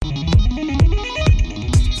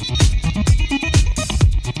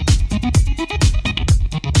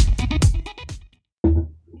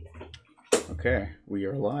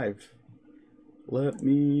live. Let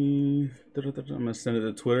me. I'm gonna send it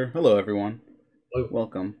to Twitter. Hello, everyone. Hello.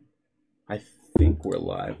 Welcome. I think we're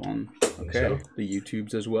live on. Okay, the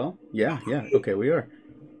YouTubes as well. Yeah. Okay, we are.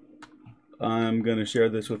 I'm gonna share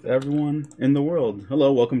this with everyone in the world.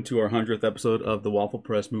 Hello, welcome to our 100th episode of the Waffle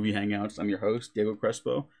Press Movie Hangouts. I'm your host, Diego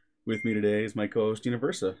Crespo. With me today is my co-host,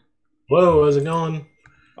 Universa. Whoa, how's it going?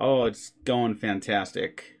 Oh, it's going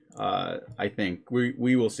fantastic. I think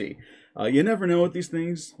we will see. You never know with these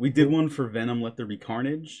things. We did one for Venom: Let There Be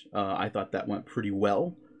Carnage. I thought that went pretty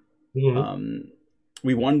well. Mm-hmm.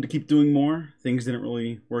 We wanted to keep doing more. Things didn't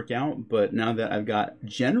really work out, but now that I've got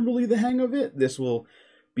generally the hang of it, this will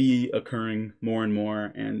be occurring more and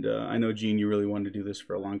more. And I know, Gene, you really wanted to do this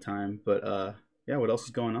for a long time, but yeah, what else is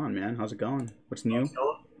going on, man? How's it going? What's new?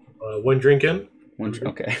 One drink in.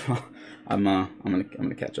 Okay. I'm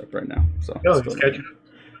gonna catch up right now. So just catch up.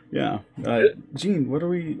 Yeah. Gene, what are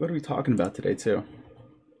we talking about today too?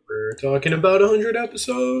 We're talking about 100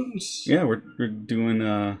 episodes. Yeah, we're doing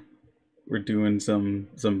some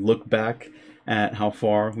look back at how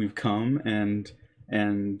far we've come and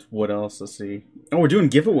what else. Let's see. Oh, we're doing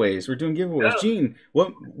giveaways. Yeah. Gene,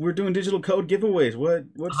 what we're doing digital code giveaways. What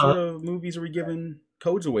sort of movies are we giving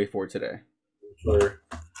codes away for today? For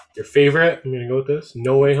your favorite, I'm gonna go with this.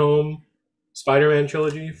 No Way Home, Spider-Man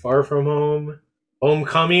trilogy, Far From Home,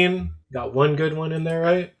 Homecoming. Got one good one in there,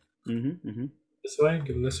 right? Mm-hmm. This way,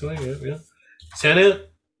 give them this way. Yeah.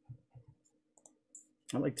 Tenet.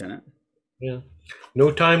 I like Tenet. Yeah.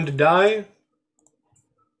 No Time to Die.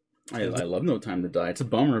 I love No Time to Die. It's a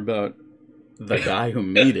bummer about the guy who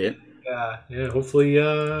made it. Yeah. Hopefully,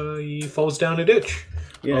 he falls down a ditch.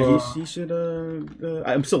 Yeah, he should.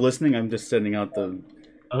 I'm still listening. I'm just sending out the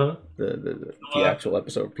actual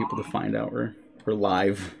episode for people to find out we're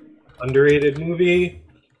live. Underrated movie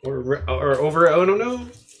or over. I don't know.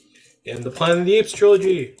 And the Planet of the Apes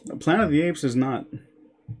trilogy. Planet of the Apes is not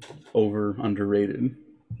underrated.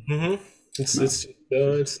 Mm-hmm. It's just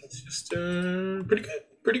pretty good.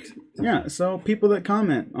 Pretty good. Yeah. So people that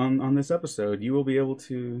comment on this episode, you will be able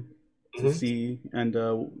to see and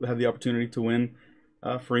have the opportunity to win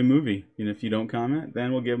a free movie. And if you don't comment,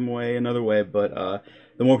 then we'll give them away another way. But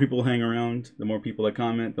the more people hang around, the more people that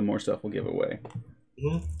comment, the more stuff we'll give away.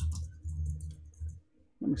 Mm-hmm.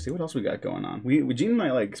 Let me see what else we got going on. Gene and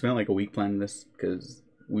I spent a week planning this because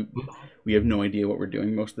we have no idea what we're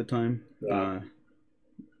doing most of the time. Yeah.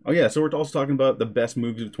 So we're also talking about the best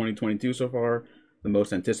movies of 2022 so far, the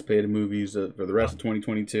most anticipated movies for the rest of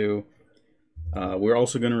 2022. We're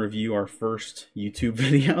also going to review our first YouTube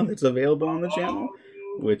video that's available on the channel,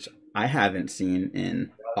 which I haven't seen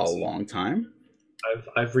in a long time.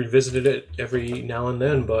 I've revisited it every now and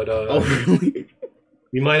then, but oh really?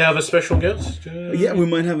 We might have a special guest. Yeah, we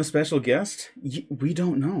might have a special guest. We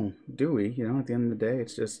don't know, do we? At the end of the day,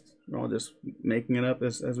 it's just we're all just making it up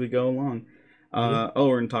as we go along. We're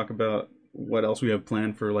going to talk about what else we have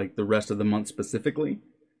planned for the rest of the month specifically,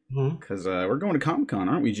 because we're going to Comic-Con,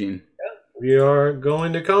 aren't we, Gene? Yeah, we are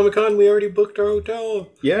going to Comic-Con. We already booked our hotel.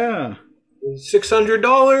 Yeah,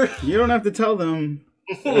 $600. You don't have to tell them,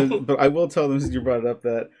 but I will tell them since you brought it up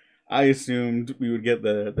that I assumed we would get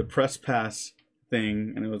the press pass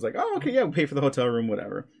thing, and it was like, oh, okay, yeah, we'll pay for the hotel room,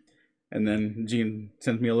 whatever. And then Gene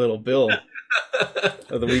sends me a little bill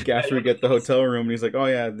the week after we get the hotel room, and he's like, oh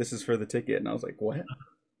yeah, this is for the ticket. And I was like, what?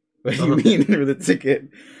 What do you mean for the ticket?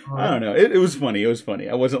 I don't know. It was funny.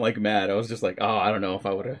 I wasn't mad. I was just like, oh, I don't know if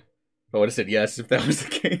I would have said yes if that was the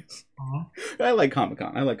case. I like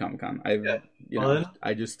Comic-Con. I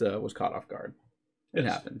just was caught off guard. It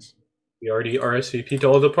happens. We already RSVP'd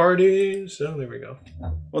all the parties, so there we go.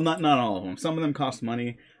 Well, not all of them. Some of them cost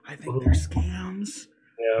money. I think they're scams.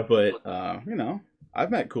 Yeah. But,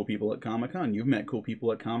 I've met cool people at Comic-Con. You've met cool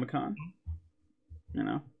people at Comic-Con.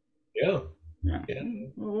 Yeah. Yeah.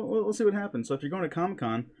 We'll see what happens. So if you're going to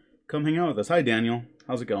Comic-Con, come hang out with us. Hi, Daniel.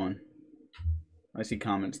 How's it going? I see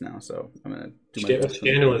comments now, so I'm going to do my best.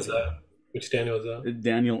 Which Daniel is that?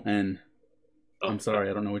 Daniel N. I'm sorry,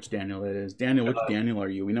 I don't know which Daniel that is. Daniel, which Daniel are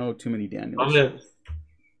you? We know too many Daniels.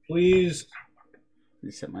 Please.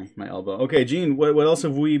 Just hit my elbow. Okay, Gene, what else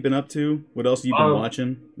have we been up to? What else have you been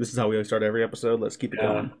watching? This is how we start every episode. Let's keep it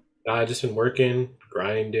going. I've just been working,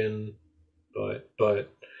 grinding, but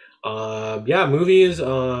movies.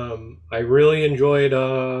 I really enjoyed.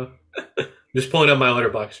 Just pulling up my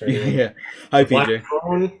letterbox right now. Yeah. Hi, PJ.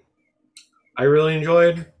 Phone, I really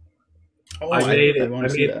enjoyed. Oh, I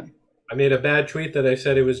made a bad tweet that I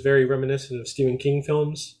said it was very reminiscent of Stephen King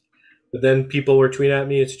films, but then people were tweeting at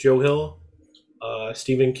me. It's Joe Hill,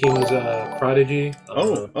 Stephen King's prodigy.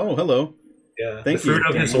 Hello. Yeah, Fruit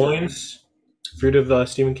of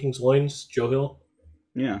Stephen King's loins, Joe Hill.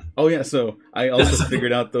 Yeah. Oh yeah. So I also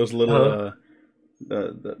figured out those little Uh-huh.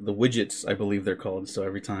 the widgets, I believe they're called. So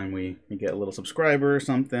every time we get a little subscriber or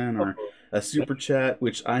something, or a super chat,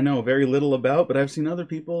 which I know very little about, but I've seen other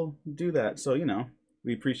people do that. So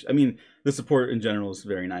we appreciate. I mean, the support in general is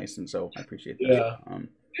very nice, and so I appreciate that. Yeah. But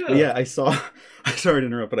Yeah. yeah, I saw. I sorry to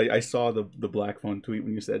interrupt, but I saw the Black Phone tweet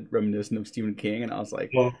when you said reminiscent of Stephen King, and I was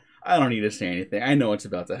like, Well, I don't need to say anything. I know what's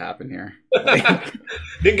about to happen here. Like,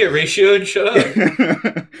 didn't get ratioed. Shut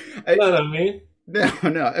up. I, Not on me. no,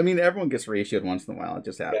 no. I mean, everyone gets ratioed once in a while. It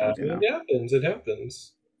just Yeah, happens, it happens. It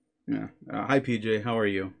happens. Yeah. Hi, PJ. How are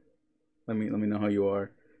you? Let me know how you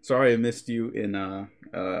are. Sorry, I missed you in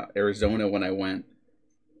Arizona when I went.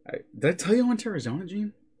 Did I tell you I went to Arizona,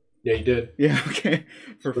 Gene? Yeah, you did. Yeah. Okay.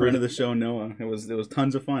 For a friend of the show, Noah, it was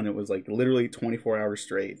tons of fun. It was like literally 24 hours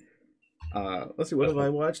straight. Let's see. What have I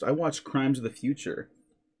watched? I watched Crimes of the Future.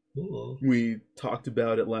 Ooh. We talked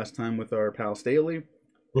about it last time with our pal Staley.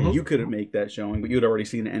 Mhm. You couldn't make that showing, but you'd already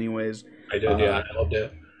seen it anyways. I did. Yeah, I loved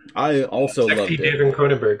it. I also loved Sexy it. David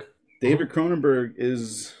Cronenberg. David Cronenberg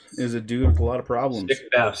is a dude with a lot of problems. Sick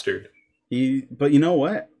bastard. But you know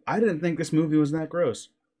what? I didn't think this movie was that gross.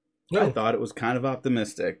 No. I thought it was kind of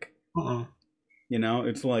optimistic. Uh-uh.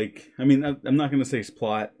 It's like, I mean, I'm not going to say it's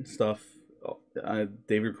plot stuff.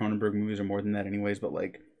 David Cronenberg movies are more than that anyways, but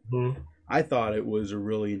like, Mhm. I thought it was a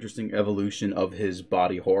really interesting evolution of his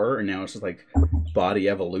body horror, and now it's just like body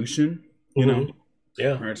evolution, you know?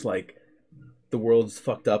 Yeah. Where it's like, the world's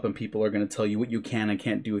fucked up and people are going to tell you what you can and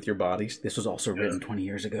can't do with your bodies. This was also written 20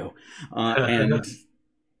 years ago. And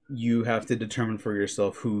you have to determine for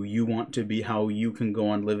yourself who you want to be, how you can go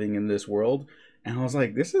on living in this world. And I was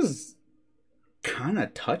like, this is kind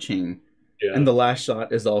of touching. Yeah. And the last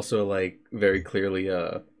shot is also like very clearly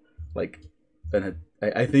I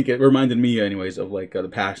think it reminded me anyways of like the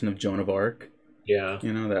Passion of Joan of Arc. Yeah.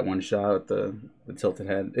 That one shot with the tilted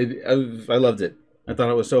head. I loved it. I thought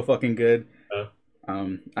it was so fucking good.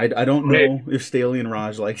 I don't know if Staley and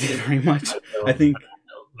Raj liked it very much. I think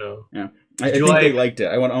no. Yeah, I think they liked it.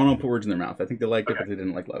 I want to put words in their mouth. I think they liked it, but they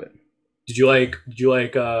didn't love it. Did you like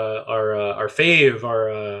our fave,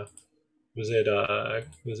 our was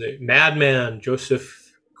it Madman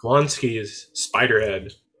Joseph Klonsky's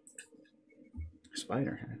Spiderhead?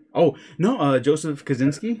 Spiderhead. Oh no, Joseph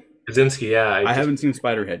Kaczynski. Kaczynski, yeah. I haven't seen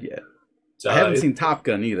Spiderhead yet. I haven't seen Top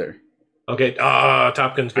Gun either. Okay,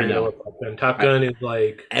 Top Gun's great. Top Gun is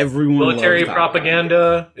like everyone military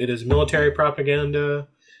propaganda. It is military propaganda.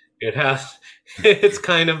 It's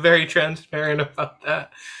kind of very transparent about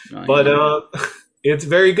that, but it's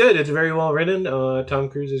very good. It's very well written. Tom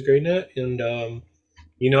Cruise is great in it, and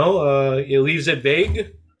it leaves it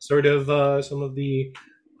vague, sort of some of the,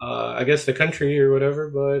 I guess the country or whatever.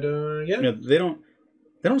 But yeah, they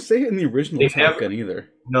don't say it in the original Top Gun either.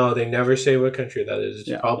 No, they never say what country that is.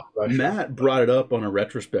 It's probably Russia. Matt brought it up on a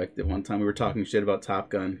retrospective one time. We were talking shit about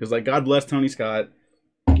Top Gun because, like, God bless Tony Scott,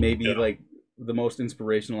 maybe like the most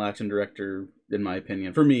inspirational action director in my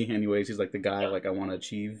opinion. For me, anyways, he's like the guy like I want to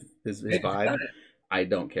achieve his vibe. I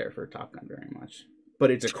don't care for Top Gun very much,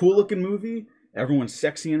 but it's a cool looking movie. Everyone's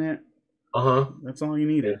sexy in it. That's all you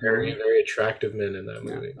needed. Very, very attractive men in that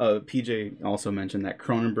movie. PJ also mentioned that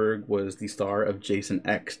Cronenberg was the star of Jason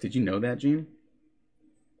X. Did you know that, Gene?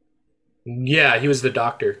 Yeah, he was the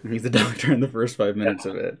doctor. He's the doctor in the first 5 minutes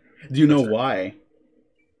of it. Do you know why?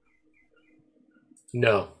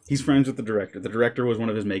 No. He's friends with the director. The director was one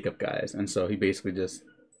of his makeup guys, and so he basically just,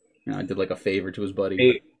 did like a favor to his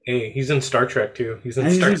buddy. Hey, he's in Star Trek too. He's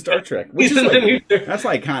in Star Trek. Which is like, that's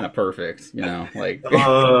like kind of perfect, like.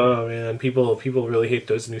 Oh man, people really hate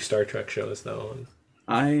those new Star Trek shows though.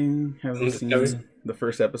 I have seen the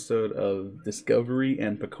first episode of Discovery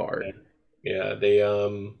and Picard. Yeah, they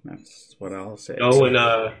That's what I'll say.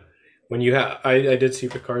 Oh, when you have, I did see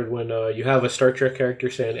Picard when you have a Star Trek character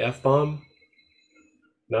saying F-bomb.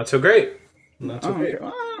 Not so great. Not so great.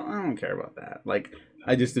 I don't care about that. Like,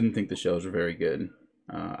 I just didn't think the shows were very good.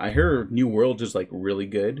 I heard New World is like really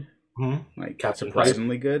good, like Captain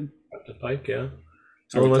surprisingly good. Captain Pike, yeah.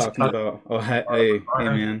 So we're talking about. Oh, hey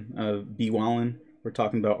man, B. Wallen. We're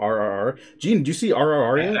talking about RRR. Gene, did you see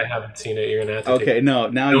RRR yet? I haven't seen it. You're gonna have to. Okay, no.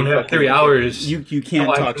 Now you have 3 hours. You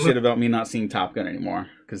can't talk shit about me not seeing Top Gun anymore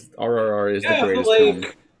because RRR is the greatest film.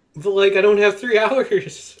 But like, I don't have 3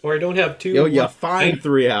 hours, or I don't have 2. Yo, yeah, fine,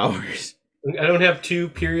 3 hours. I don't have 2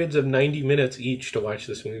 periods of 90 minutes each to watch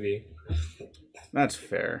this movie. That's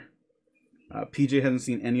fair. PJ hasn't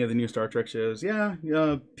seen any of the new Star Trek shows. Yeah,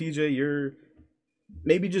 PJ, you're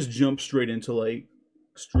maybe just jump straight into like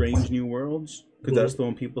Strange New Worlds because that's the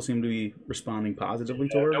one people seem to be responding positively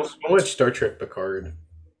towards. Don't watch Star Trek Picard.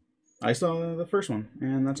 I saw the first one,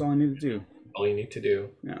 and that's all I need to do. All you need to do.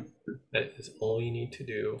 Yeah. That is all you need to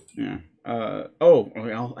do. Yeah. I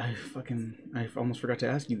almost forgot to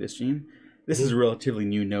ask you this, Gene. This is a relatively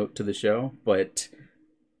new note to the show, but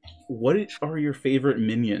what are your favorite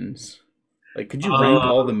minions? Like, could you rank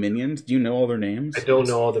all the minions? Do you know all their names? I don't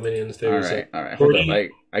know all the minions. All right. Hold up.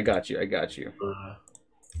 I got you.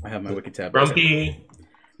 I have my wiki tab. Grumpy.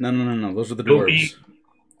 No. Those are the dwarves.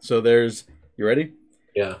 So there's. You ready?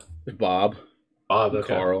 Yeah. Bob. Okay.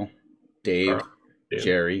 Carl. Dave.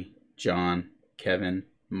 Jerry. John. Kevin.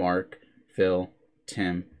 Mark. Phil.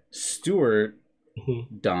 Tim. Stuart.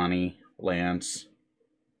 Donnie. Lance.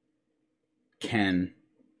 Ken.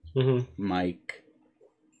 Mike.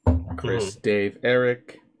 Chris. Dave.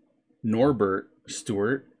 Eric. Norbert.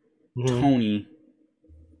 Stuart. Tony.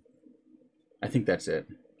 I think that's it.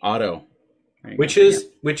 Otto. Which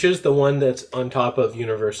is the one that's on top of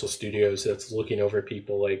Universal Studios that's looking over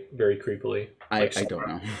people like very creepily. I don't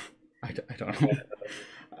know. I don't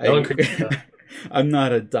know. I'm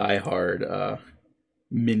not a diehard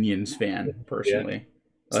Minions fan personally.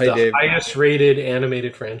 Yeah. It's the highest rated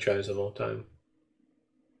animated franchise of all time.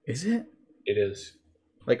 Is it? It is.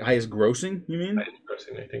 Like highest grossing, you mean? Highest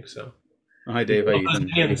grossing, I think so. Oh, hi Dave, how you doing?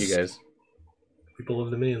 Thank you guys. People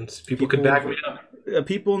love the Minions. People could back me up.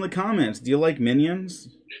 People in the comments, do you like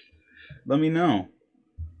Minions? Let me know.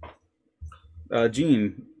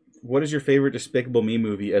 Gene, what is your favorite Despicable Me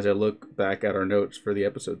movie as I look back at our notes for the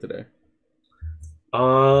episode today?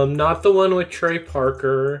 Not the one with Trey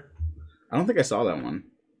Parker. I don't think I saw that one.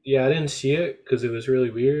 Yeah, I didn't see it because it was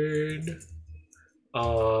really weird.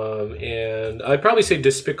 And I'd probably say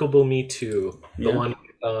Despicable Me 2. The one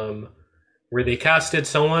where they casted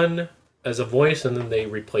someone as a voice and then they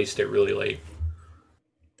replaced it really late.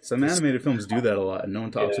 Some animated films do that a lot and no one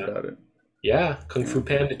talks about it. Yeah, Kung Fu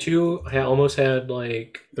Panda 2 almost had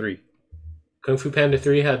like... 3. Kung Fu Panda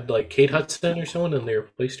 3 had like Kate Hudson or someone and they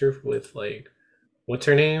replaced her with like... What's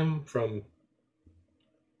her name from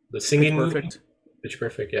the singing movie? Pitch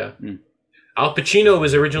Perfect, yeah. Al Pacino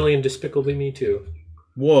was originally in Despicable Me 2.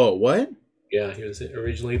 Whoa, what? Yeah, he was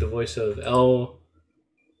originally the voice of El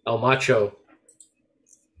Macho.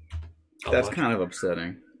 That's kind of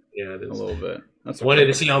upsetting. Yeah, it is. A little bit. I wanted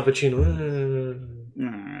to see Al Pacino.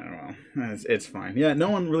 Well, it's fine. Yeah, no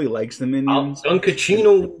one really likes the Minions.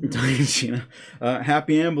 Dunkachino.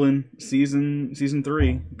 Happy Amblin season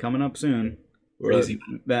 3 coming up soon. Crazy.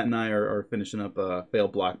 Matt and I are finishing up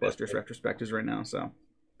failed blockbusters retrospectives right now. So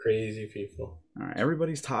crazy people. All right,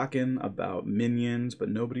 everybody's talking about Minions, but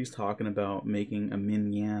nobody's talking about making a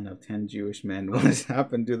minion of 10 Jewish men. What has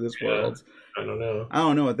happened to this world? I don't know. I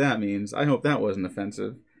don't know what that means. I hope that wasn't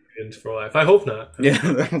offensive. Minions for life. I hope not. Yeah,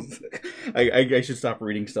 I should stop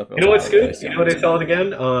reading stuff. You know what's good? You know what I saw it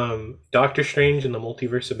again? Doctor Strange and the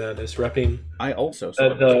Multiverse of Madness repping. I also saw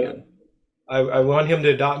it again. I want him to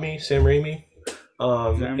adopt me, Sam Raimi.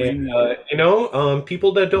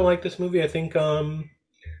 People that don't like this movie, I think,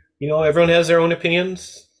 everyone has their own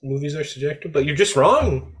opinions. Movies are subjective, but you're just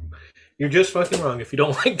wrong. You're just fucking wrong if you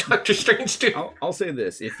don't like Doctor Strange too. I'll say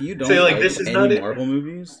this: if you don't like any Marvel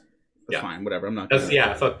movies, fine, whatever. I'm not.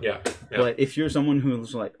 Yeah. But if you're someone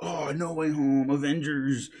who's like, oh, No Way Home,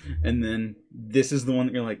 Avengers, and then this is the one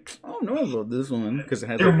that you're like, oh no, I love this one because it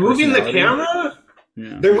has. They're moving the camera.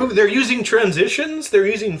 Yeah. They're using transitions. They're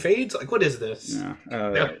using fades. Like, what is this?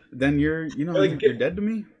 Yeah. Then you're you're dead to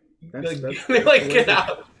me. Get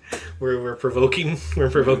out. We're provoking. We're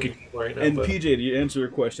provoking people right now. And PJ, to answer your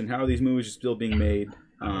question, how are these movies still being made?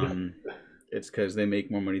 It's because they make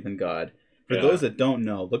more money than God. For those that don't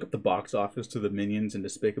know, look up the box office to the Minions and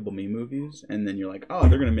Despicable Me movies, and then you're like, oh,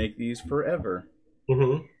 they're gonna make these forever.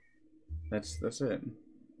 Mm-hmm. That's it.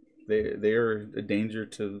 They are a danger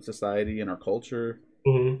to society and our culture,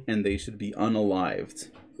 and they should be unalived.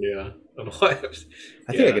 Yeah, unalived.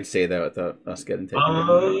 I think I could say that without us getting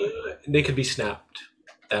taken. They could be snapped.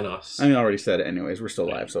 Thanos. I mean, I already said it anyways. We're still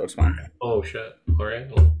live, so it's fine. Oh, shit. All right.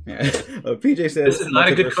 Well, yeah. PJ says... This is not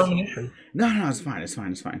a good combination. No, it's fine.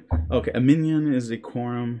 Okay, a minion is a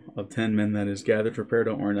quorum of 10 men that is gathered to prepare.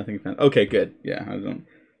 Don't worry, nothing offensive. Okay, good. Yeah,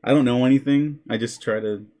 I don't know anything. I just try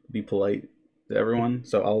to be polite to everyone,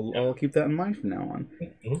 so I'll keep that in mind from now on.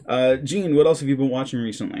 Gene, what else have you been watching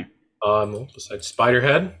recently? Besides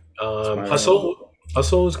Spiderhead, Hustle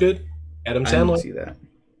was good. Adam Sandler. I didn't see that.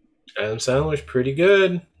 Adam Sandler's pretty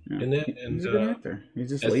good in it. And, he's a good actor. He's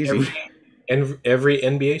just lazy. Every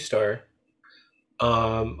NBA star.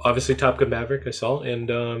 Obviously Top Gun Maverick I saw, and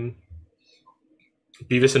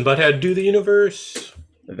Beavis and Butthead Do the Universe.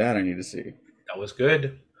 That I need to see. That was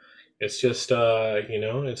good. It's just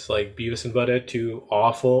it's like Beavis and Butthead, two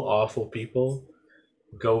awful people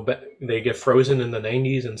go back. They get frozen in the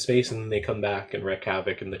 90s in space, and then they come back and wreak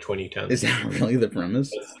havoc in the 2010s. Is that really the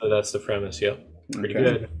premise? That's the premise. Yep, pretty Okay.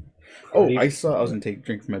 good. Oh, I was gonna take a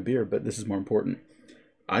drink from my beer, but this is more important.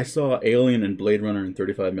 I saw Alien and Blade Runner in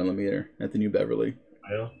 35mm at the New Beverly.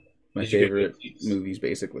 Yeah. My favorite movies,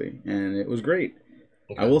 basically, and it was great.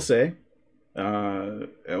 Okay. I will say,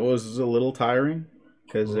 it was a little tiring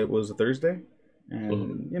because it was a Thursday,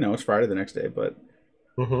 and you know it's Friday the next day. But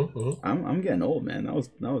I'm getting old, man.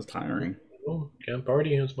 That was tiring. Can't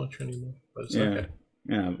party as much anymore. But it's okay.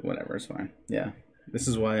 Yeah, whatever. It's fine. Yeah, this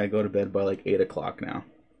is why I go to bed by like 8 o'clock now.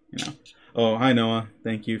 You know. Oh, hi Noah.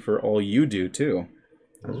 Thank you for all you do too.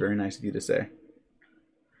 That was very nice of you to say.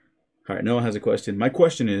 All right, Noah has a question. My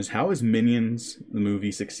question is, how has Minions, the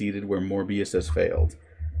movie, succeeded where Morbius has failed?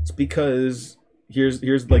 It's because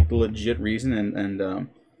here's like the legit reason, and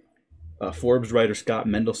Forbes writer Scott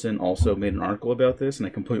Mendelson also made an article about this, and I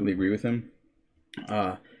completely agree with him.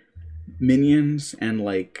 Minions and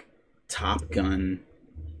like Top Gun,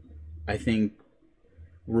 I think,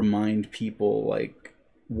 remind people like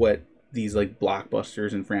what these like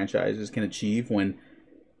blockbusters and franchises can achieve when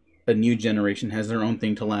a new generation has their own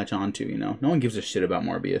thing to latch onto, you know? No one gives a shit about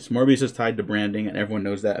Morbius. Morbius is tied to branding, and everyone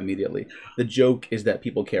knows that immediately. The joke is that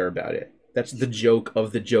people care about it. That's the joke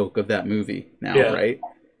of that movie now, right?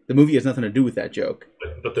 The movie has nothing to do with that joke.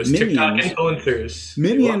 But those TikTok influencers...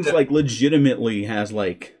 Minions, like, legitimately has,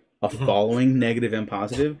 like, a following, negative and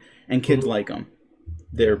positive, and kids like them.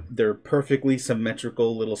 They're perfectly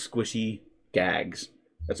symmetrical little squishy gags.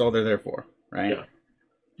 That's all they're there for, right? Yeah.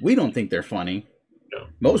 We don't think they're funny. No.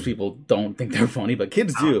 Most people don't think they're funny, but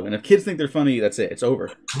kids do. And if kids think they're funny, that's it. It's over.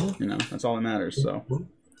 You know, that's all that matters. So,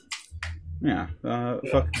 yeah.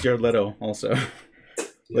 Fuck Jared Leto also.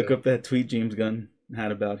 Look up that tweet James Gunn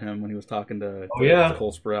had about him when he was talking to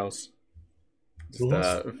Cole Sprouse.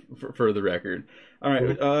 Just, for the record. All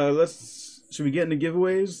right. Should we get into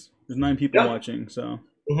giveaways? There's 9 people watching, so.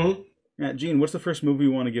 Yeah, Gene, what's the first movie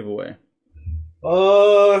you want to give away?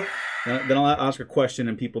 Then I'll ask a question,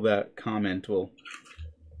 and people that comment will.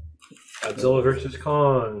 Godzilla versus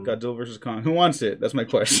Kong. Godzilla versus Kong. Who wants it? That's my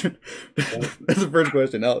question. That's the first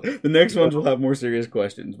question. Now, the next ones will have more serious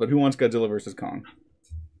questions. But who wants Godzilla versus Kong?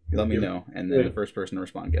 Let me know, and then the first person to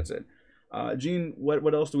respond gets it. Gene,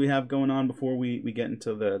 what else do we have going on before we get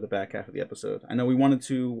into the back half of the episode? I know we wanted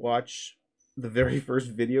to watch the very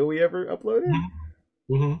first video we ever uploaded.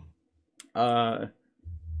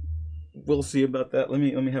 We'll see about that. Let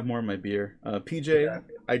me have more of my beer. PJ,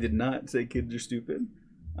 I did not say kids are stupid.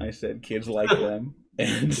 I said kids like them,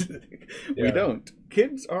 and we don't.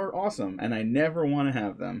 Kids are awesome, and I never want to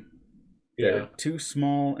have them. They're too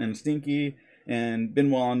small and stinky. And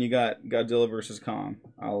Binwallen, you got Godzilla versus Kong.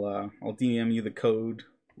 I'll DM you the code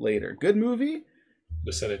later. Good movie.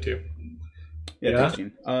 Just send it to. Thanks,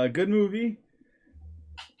 Gene. Good movie.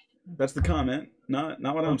 That's the comment. Not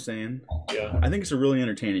what I'm saying. Yeah. I think it's a really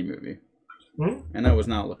entertaining movie. And I was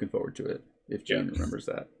not looking forward to it, if Gene remembers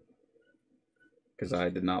that. Because I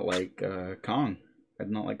did not like Kong. I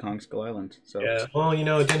did not like Kong Skull Island. So. Yeah, well, you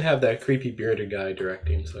know, it didn't have that creepy bearded guy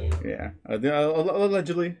directing, so you know. Yeah.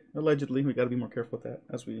 Allegedly, we got to be more careful with that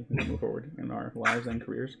as we move forward in our lives and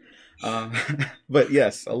careers. But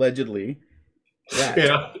yes, allegedly. That.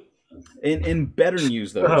 Yeah. In better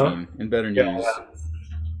news, though, Gene, in better news,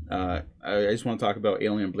 I just want to talk about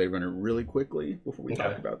Alien and Blade Runner really quickly before we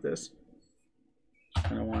talk about this.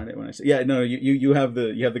 And I wanted it when I said, you have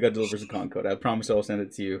the Godzilla vs. Kong code. I promise I'll send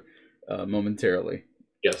it to you momentarily.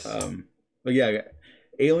 Yes. But yeah,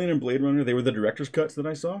 Alien and Blade Runner, they were the director's cuts that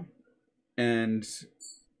I saw. And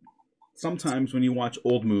sometimes when you watch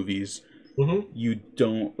old movies, you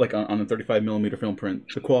don't, like on a 35mm film print,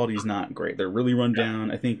 the quality is not great. They're really run down.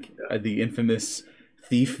 I think the infamous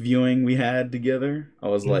Thief viewing we had together, I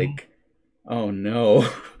was like, oh no.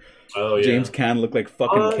 Oh, yeah. James Caan looked like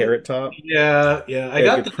fucking Carrot Top. Yeah. I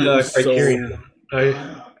got the Criterion.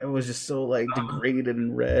 It was just so like degraded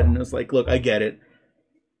and red, and it was like, look, I get it.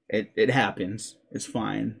 It happens. It's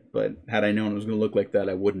fine. But had I known it was going to look like that,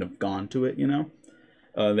 I wouldn't have gone to it, you know?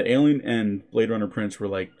 The Alien and Blade Runner prints were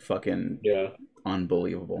like fucking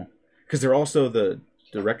unbelievable. Because they're also the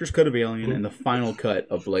director's cut of Alien and the final cut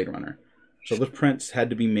of Blade Runner. So those prints had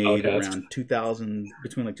to be made around 2000,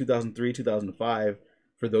 between like 2003, 2005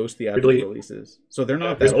 for those theatrical releases. So they're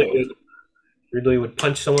not that old. Ridley would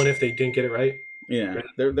punch someone if they didn't get it right. Yeah,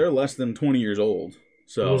 they're less than 20 years old.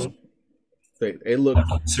 So they look...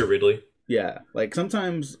 Sir Ridley. Yeah, like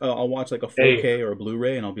sometimes I'll watch like a 4K or a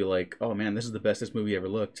Blu-ray and I'll be like, oh man, this is the best this movie ever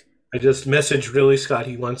looked. I just messaged Ridley Scott.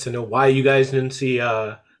 He wants to know why you guys didn't see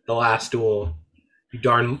The Last Duel. You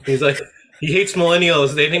darn... He's like, He hates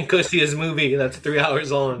millennials. They didn't go see his movie. That's 3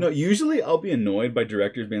 hours long. No, usually I'll be annoyed by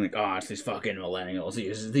directors being like, "Oh, it's these fucking millennials,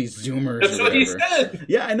 these Zoomers." That's or what he whatever. said.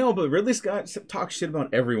 Yeah, I know, but Ridley Scott talks shit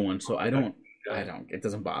about everyone, so I don't. It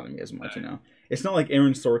doesn't bother me as much, you know. It's not like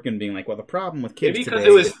Aaron Sorkin being like, "Well, the problem with kids Maybe because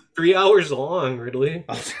today." it was 3 hours long, Ridley.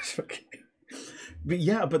 But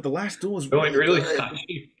yeah, but the last duel was really good. Scott.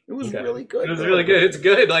 It was really good. It was really good. It's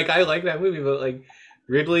good. Like I like that movie, but like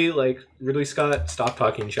Ridley Scott, Stop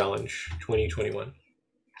Talking Challenge 2021.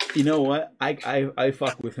 You know what? I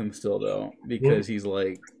fuck with him still though because he's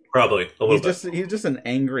like probably a little bit. He's just an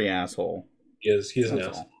angry asshole. He's an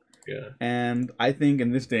asshole. Yeah. And I think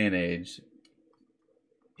in this day and age,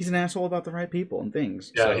 he's an asshole about the right people and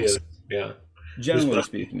things. Yeah, so, he is. Yeah. Generally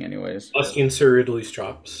speaking, anyways. Busting Sir Ridley's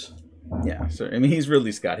chops. Yeah, so I mean, he's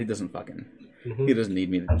Ridley Scott. He doesn't fucking. He doesn't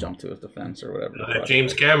need me to jump to his defense or whatever.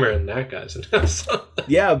 James Cameron, that guy's an asshole.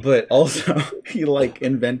 Yeah, but also he like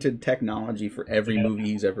invented technology for every movie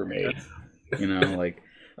he's ever made. You know, like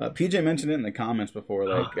PJ mentioned it in the comments before.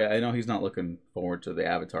 Like, I know he's not looking forward to the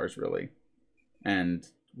avatars really, and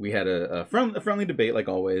we had a friendly debate like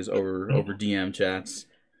always over DM chats,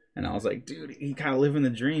 and I was like, dude, he kind of living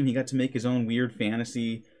the dream. He got to make his own weird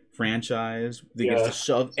fantasy franchise. He gets to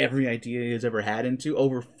shove every idea he's ever had into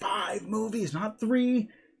over 5 movies, not 3,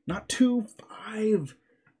 not 2, 5.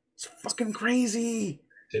 It's fucking crazy.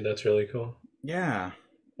 Dude, that's really cool. Yeah,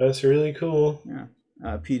 that's really cool. Yeah.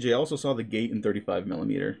 PJ also saw The Gate in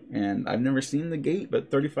 35mm, and I've never seen The Gate,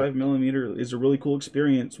 but 35mm is a really cool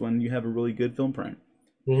experience when you have a really good film print.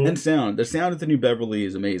 And sound. The sound at the New Beverly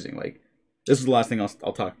is amazing. Like, this is the last thing I'll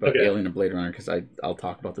talk about Alien and Blade Runner, because I'll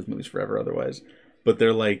talk about those movies forever otherwise. But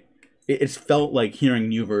they're like, it's felt like hearing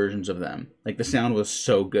new versions of them. Like, the sound was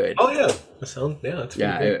so good. Oh yeah, the sound. Yeah, it's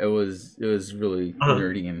it was really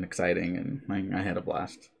nerdy and exciting, and I had a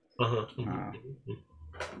blast.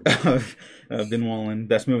 Ben Wallen,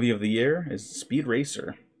 best movie of the year is Speed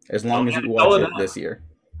Racer. As long as you watch it this year.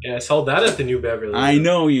 Yeah, I saw that at the New Beverly. I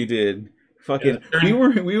know you did. Fucking, we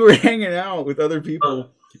were hanging out with other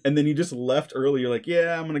people. And then you just left early. You're like,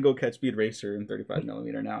 yeah, I'm gonna go catch Speed Racer in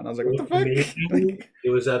 35mm now. And I was like, what the fuck? It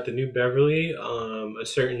was at the New Beverly. A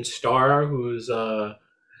certain star who's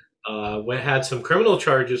had some criminal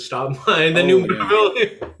charges stopped by the New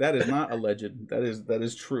Beverly. That is not alleged. That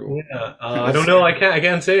is true. Yeah. I don't know. I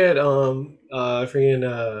can't say it.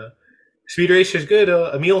 Freaking Speed Racer's good.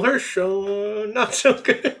 Emil Hirsch, not so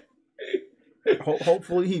good.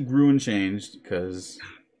 Hopefully he grew and changed, because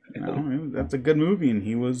you know that's a good movie and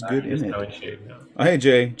he was good in it. Oh, hey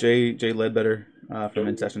Jay Ledbetter from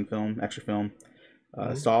In Session Film, Extra Film,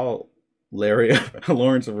 saw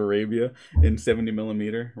Lawrence of Arabia in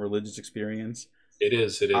 70mm religious experience. It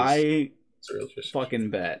is. I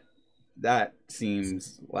fucking bet that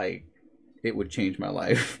seems like it would change my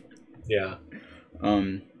life. Yeah.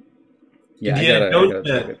 Yeah, I gotta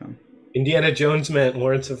check it out. Indiana Jones met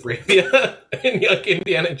Lawrence of Arabia in Young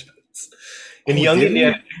Indiana Jones.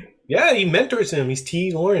 Indiana. Yeah, he mentors him. He's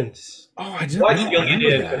T. Lawrence. Oh, I didn't watch Young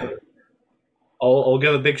Indiana Jones. I'll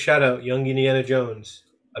give a big shout out, Young Indiana Jones.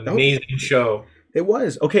 Amazing show. It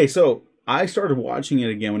was. Okay, so I started watching it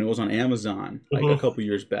again when it was on Amazon like a couple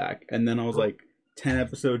years back, and then I was like 10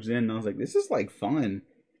 episodes in, and I was like, this is like fun.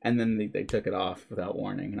 And then they took it off without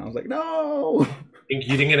warning, and I was like, no.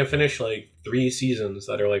 You didn't get to finish like 3 seasons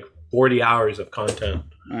that are like 40 hours of content.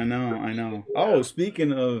 I know. Oh,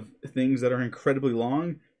 speaking of things that are incredibly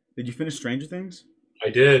long, did you finish Stranger Things? I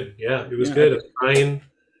did. Yeah, it was good. It was 9,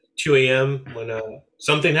 2 a.m. when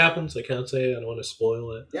something happens. I can't say. I don't want to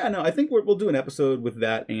spoil it. Yeah, no, I think we'll do an episode with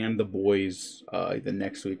that and The Boys the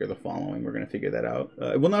next week or the following. We're going to figure that out.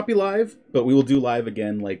 It will not be live, but we will do live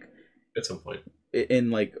again like at some point.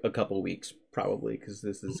 In like a couple weeks, probably, because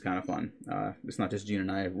this is kind of fun. It's not just Gene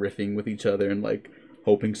and I riffing with each other and like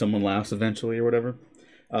hoping someone laughs eventually or whatever.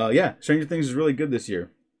 Yeah, Stranger Things is really good this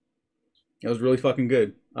year. It was really fucking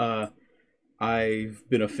good. I've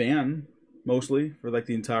been a fan mostly for like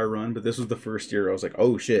the entire run, but this was the first year I was like,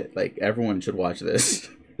 oh shit, like everyone should watch this.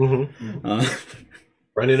 Running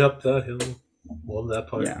up the hill. Love that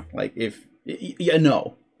part. Yeah, like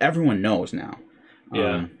everyone knows now.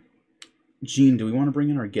 Yeah. Gene, do we want to bring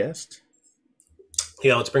in our guest?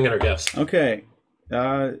 Yeah, let's bring in our guest. Okay.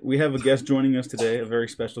 We have a guest joining us today, a very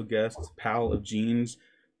special guest, pal of Gene's.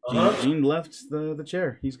 Gene left the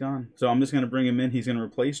chair. He's gone. So I'm just going to bring him in. He's going to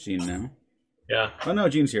replace Gene now. Yeah. Oh, no,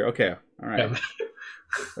 Gene's here. Okay. All right. Yeah.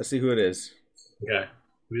 Let's see who it is. Okay.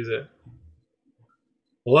 Who is it?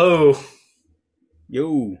 Hello.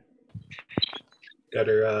 Yo. Got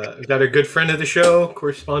our good friend of the show,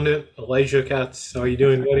 correspondent Elijah Katz. How are you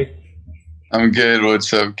doing, buddy? I'm good.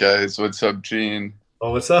 What's up, guys? What's up, Gene?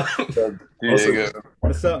 Oh, what's up? Diego.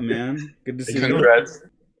 What's up, man? Good to see you. Congrats.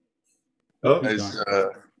 Oh, Guys,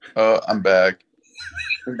 I'm back.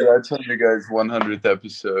 Congrats on your guys' 100th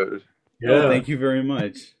episode. yeah. Oh, thank you very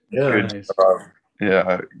much. Yeah. Good Nice. job.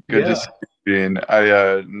 Yeah, good Yeah. to see you,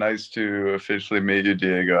 Gene. Nice to officially meet you,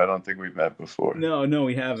 Diego. I don't think we've met before. No,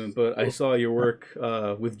 we haven't. But I saw your work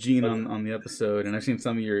with Gene on the episode, and I've seen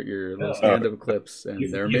some of your little stand-up clips,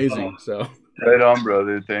 and they're amazing. So Right on,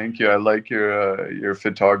 brother. Thank you. I like your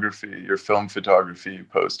photography, your film photography you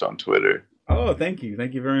post on Twitter. oh, thank you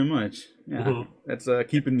very much. Yeah, Mhm. that's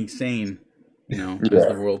keeping me sane, as Yeah.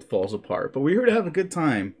 the world falls apart. But we're here to have a good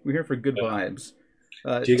time. We're here for good vibes.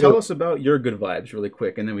 Diego- Tell us about your good vibes really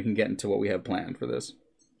quick, and then we can get into what we have planned for this.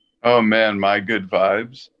 Oh man, my good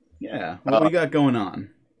vibes. Yeah, what we got going on?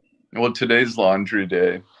 Well, today's laundry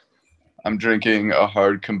day. I'm drinking a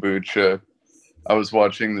hard kombucha. I was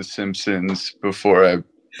watching The Simpsons before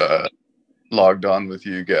I logged on with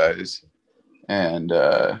you guys. And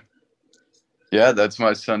yeah, that's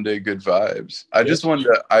my Sunday good vibes. I just wanted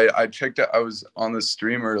to, I checked out, I was on the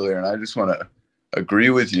stream earlier, and I just want to agree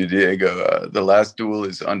with you, Diego. The Last Duel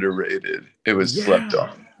is underrated. It was slept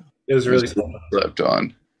on. It was really Slept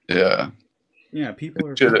on. Yeah. Yeah, people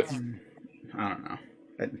are. Should've- I don't know.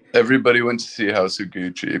 Everybody went to see House of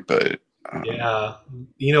Gucci, but Yeah.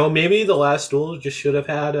 Maybe The Last Duel just should have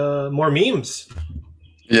had more memes.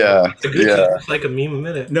 yeah, The Gucci yeah. is like a meme a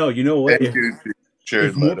minute. No, you know what? Thank you,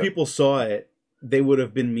 Jared If more Leto. people saw it, they would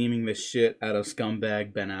have been memeing the shit out of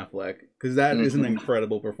scumbag Ben Affleck, because that is an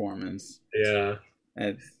incredible performance. Yeah.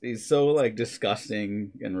 And he's so like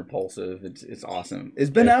disgusting and repulsive. It's awesome. Is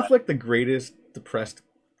Ben Affleck the greatest depressed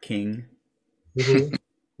king? Mhm.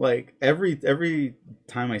 Like every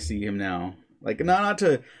time I see him now, like not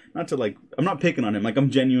to like, I'm not picking on him. Like, I'm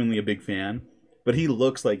genuinely a big fan, but he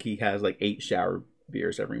looks like he has like 8 shower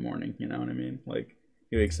beers every morning. You know what I mean? Like,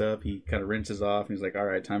 he wakes up, he kind of rinses off, and he's like, all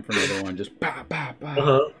right, time for another one. Just bah, bah, bah.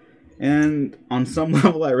 Uh-huh. And on some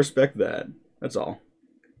level, I respect that. That's all.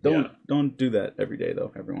 Don't do that every day,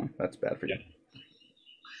 though, everyone. That's bad for you.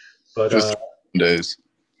 But Just days.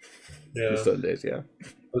 yeah. Just Sundays, yeah.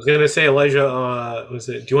 I was gonna say, Elijah,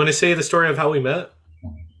 do you want to say the story of how we met?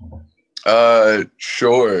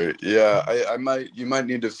 Sure. Yeah, you might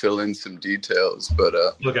need to fill in some details, but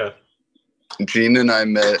Okay. Gene and I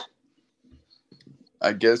met,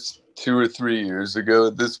 I guess, 2 or 3 years ago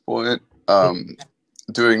at this point,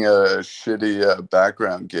 doing a shitty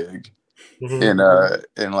background gig Mhm.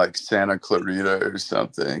 in like Santa Clarita or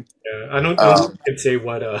something. Yeah, I don't know if you can say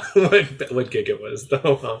what what gig it was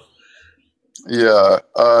though. Yeah.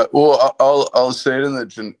 Well, I'll say it in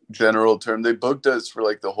the general term. They booked us for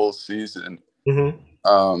like the whole season.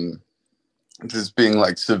 Mm-hmm. Just being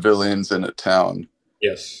like civilians in a town.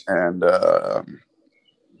 Yes. And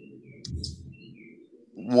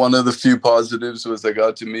one of the few positives was I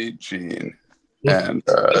got to meet Gene, and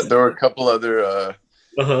there were a couple other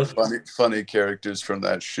funny characters from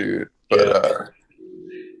that shoot. But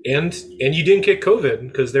and you didn't get COVID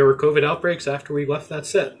because there were COVID outbreaks after we left that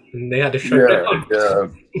set, and they had to shut down. Yeah.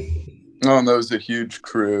 No, and there was a huge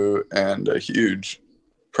crew and a huge,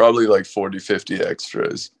 probably like 40, 50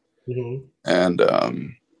 extras. Mm-hmm. And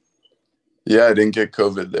yeah, I didn't get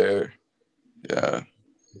COVID there. Yeah.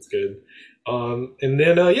 That's good. And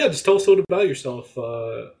then, just tell us a little about yourself.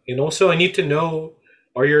 And also, I need to know,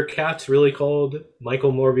 are your cats really called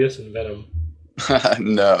Michael Morbius and Venom?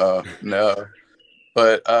 No.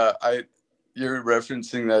 But you're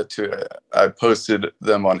referencing that to, I posted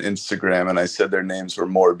them on Instagram and I said their names were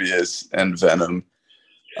Morbius and Venom.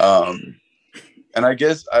 And I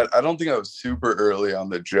guess, I don't think I was super early on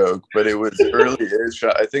the joke, but it was early-ish.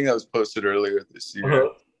 I think that was posted earlier this year.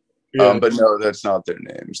 Yeah. But no, that's not their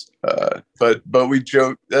names. But we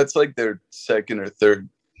joke, that's like their second or third.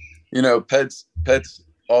 You know,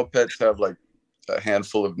 all pets have like a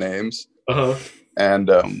handful of names. And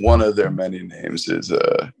one of their many names is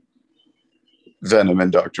Venom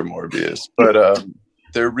and Dr. Morbius. But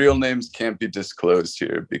their real names can't be disclosed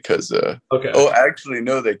here because... Okay. Oh, actually,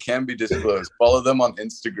 no, they can be disclosed. Follow them on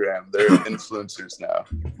Instagram. They're influencers now.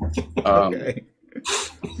 Okay.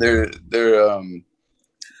 They're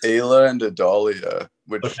Ayla and Adalia,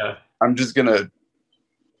 which I'm just going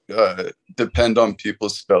to depend on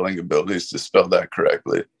people's spelling abilities to spell that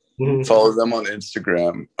correctly. Mm-hmm. Follow them on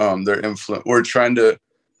Instagram. They're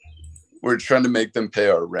We're trying to make them pay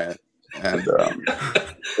our rent, and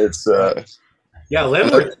it's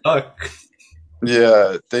landlords suck.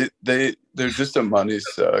 Yeah, they're just a money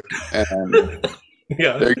suck, and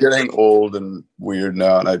Yeah, they're getting old and weird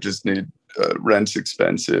now, and I just need rent's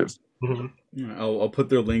expensive. Mm-hmm. I'll put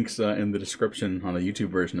their links in the description on the YouTube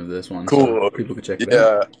version of this one. Cool. So people can check it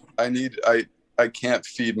out. Yeah, I can't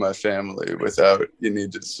feed my family without you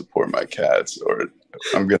need to support my cats, or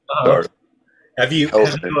I'm gonna start. Have you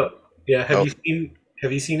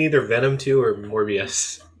seen either Venom 2 or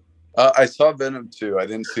Morbius? I saw Venom 2. I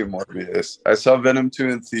didn't see Morbius. I saw Venom 2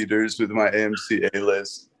 in theaters with my AMC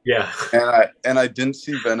A-list. Yeah. And I didn't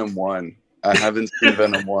see Venom 1. I haven't seen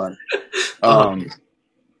Venom 1.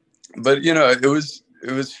 But it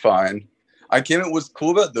was fine. What's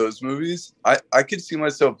cool about those movies, I could see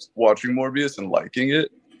myself watching Morbius and liking it,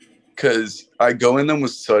 because I go in them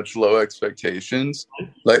with such low expectations,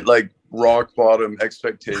 like rock bottom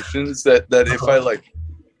expectations, that if I like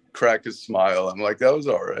crack a smile, I'm like, that was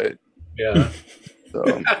all right. Yeah. So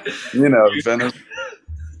Venom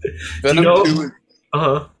 2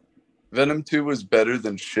 Venom 2 was better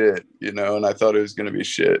than shit, and I thought it was gonna be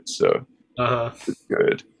shit, so it's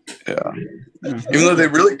good. Yeah. Even though they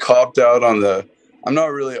really copped out on I'm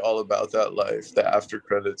not really all about that life, the after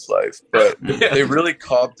credits life, but they really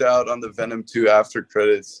copped out on the Venom 2 after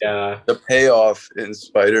credits. Yeah. The payoff in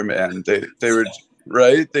Spider-Man, they were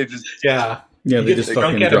right. They just they just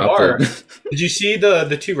fucking dropped it. Did you see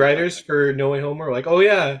the two writers for No Way Home were like, oh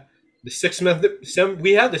yeah, the sixth member,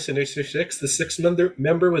 we had the Sinister Six. The sixth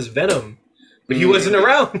member was Venom, but he wasn't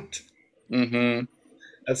around. Mm-hmm.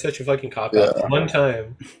 That's such a fucking cop out. One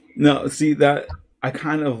time. No, see that I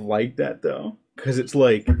kind of like that though, because it's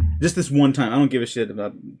like just this one time. I don't give a shit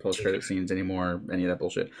about post-credit scenes anymore, any of that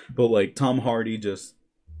bullshit. But like Tom Hardy, just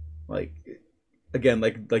like again,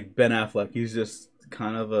 like Ben Affleck, he's just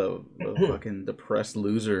kind of a fucking depressed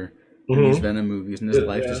loser in these Venom movies, and his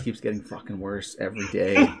life just keeps getting fucking worse every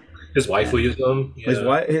day. His wife leaves him.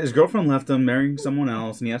 Yeah. His girlfriend left him, marrying someone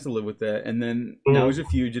else, and he has to live with that. And then now he's a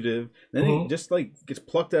fugitive. Then he just like gets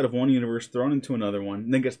plucked out of one universe, thrown into another one,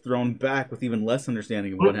 and then gets thrown back with even less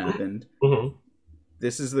understanding of what happened.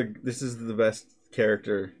 This is the best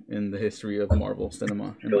character in the history of Marvel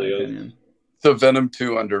cinema, in my opinion. So Venom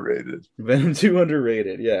 2 underrated. Venom 2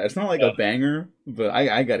 underrated. Yeah, it's not like a banger, but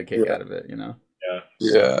I got a kick out of it.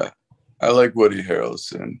 Yeah, I like Woody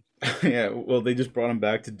Harrelson. Yeah, well, they just brought him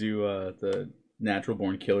back to do the Natural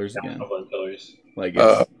Born Killers again. Natural Born Killers. Like,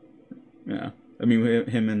 yeah. I mean,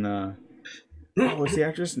 him and what's the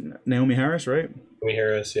actress? Naomi Harris, right? Naomi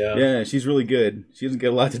Harris, yeah. Yeah, she's really good. She doesn't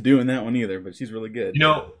get a lot to do in that one either, but she's really good.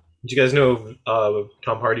 Did you guys know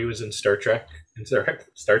Tom Hardy was in Star Trek?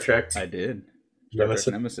 Star Trek. I did.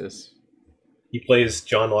 Nemesis. He plays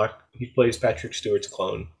John Locke. He plays Patrick Stewart's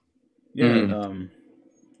clone. Yeah,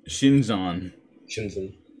 Shinzon.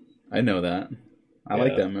 I know that. I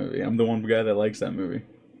like that movie. I'm the one guy that likes that movie.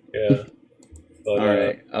 Yeah. But, all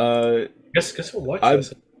right. Guess we'll watch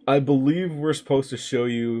this. I believe we're supposed to show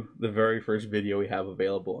you the very first video we have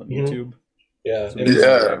available on YouTube. Yeah. So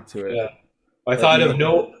to it. Yeah. I thought of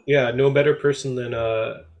no better person than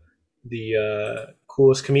the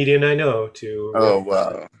coolest comedian I know to. Oh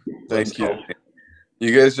wow! Thank you.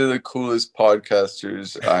 You guys are the coolest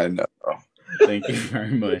podcasters I know. Thank you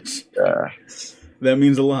very much. Yeah. That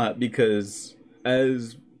means a lot, because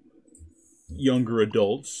as younger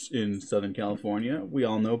adults in Southern California, we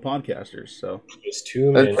all know podcasters. So it's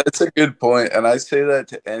too many. That's a good point, and I say that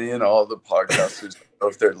to any and all the podcasters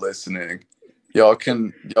if they're listening. Y'all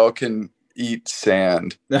can eat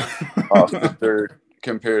sand off the dirt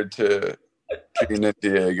compared to Gene and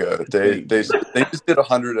Diego. They just did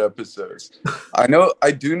 100 episodes.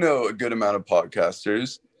 I do know a good amount of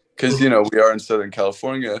podcasters, because we are in Southern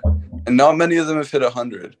California, and not many of them have hit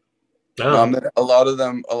 100. A lot of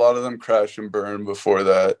them crash and burn before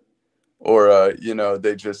that, or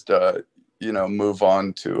they just move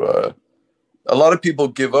on to. A lot of people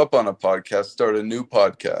give up on a podcast, start a new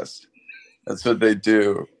podcast. That's what they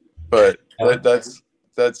do, but that's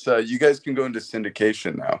you guys can go into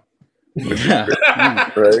syndication now. Yeah,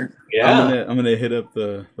 right. Yeah, I'm gonna hit up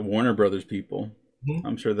the Warner Brothers people.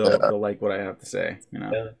 I'm sure they'll like what I have to say. Yeah,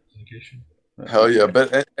 syndication. Hell yeah!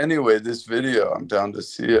 But anyway, this video, I'm down to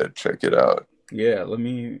see it. Check it out. Yeah, let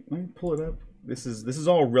me pull it up. This is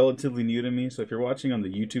all relatively new to me. So if you're watching on the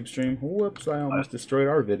YouTube stream, whoops! I almost destroyed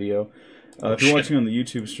our video. If you're watching on the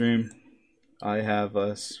YouTube stream, I have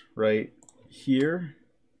us right here.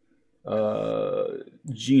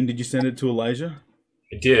 Gene, did you send it to Elijah?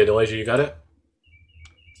 I did. Elijah, you got it?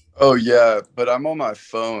 Oh yeah, but I'm on my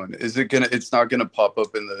phone. It's not gonna pop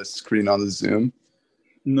up in the screen on the Zoom?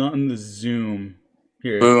 Not in the Zoom.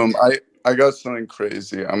 Here. Boom. I got something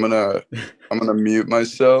crazy. I'm gonna mute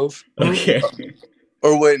myself. Okay.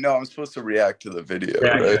 Or wait, no, I'm supposed to react to the video,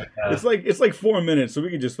 right? It's like 4 minutes, so we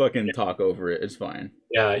can just fucking talk over it. It's fine.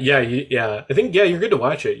 Yeah. I think you're good to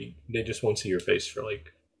watch it. They just won't see your face for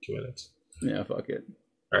like 2 minutes. Yeah, fuck it.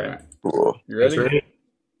 All right. Cool. You ready?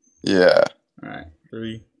 Yeah. All right.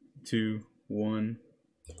 3, 2, 1,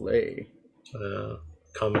 play.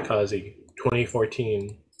 Kamikaze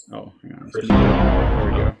 2014. Oh, hang on. First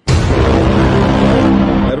There we go.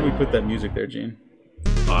 How do we put that music there, Gene?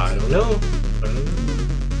 I don't know.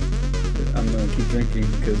 I'm gonna keep drinking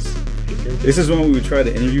because this is when we would try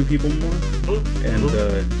to interview people more. And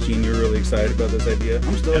Gene, you're really excited about this idea.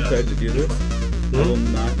 I'm still excited to do this. I will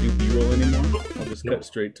not do B-roll anymore. I'll just cut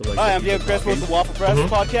straight to like. Hi, I'm David Crespo with the Waffle Press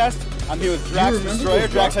podcast. I'm here with Drax Destroyer.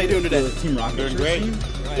 Drax, how you doing today? Team Rocket. Doing great.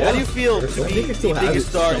 How do you feel to be the biggest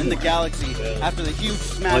star in the galaxy after the huge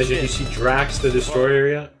smash Did you hit? see Drax the Destroyer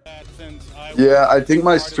yet? Yeah, I think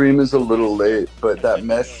my stream is a little late, but that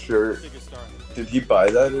mesh shirt, did he buy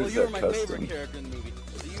that or Well, is you were that my favorite custom? character in the movie.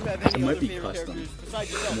 Do you have It any might other be favorite custom, characters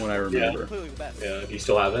besides yourself? from what I remember. Clearly the best. Yeah. Do you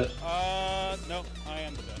still have it? No, I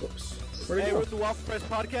am the best. Oops. Where'd it Hey, go? we're with the Waffle Press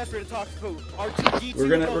podcast. We're to talk about R2D2. We're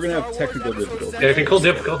gonna have technical difficulties. Technical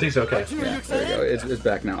difficulties. Okay. Yeah, there we go. It's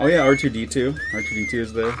back now. Oh yeah, R2D2. R2D2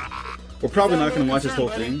 is there. We're probably not gonna watch this whole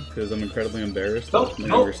thing because I'm incredibly embarrassed. No,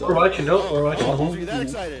 we're watching. No, we're watching. Are you that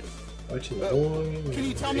excited? Watching. Can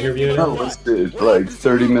you tell me Interviewing. No, what's it? Like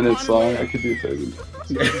 30 minutes long? I could do 30.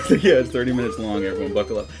 Yeah, it's 30 minutes long. Everyone,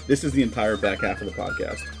 buckle up. This is the entire back half of the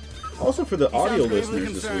podcast. Also, for the audio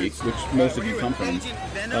listeners this week, which most of you come from,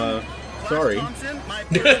 sorry.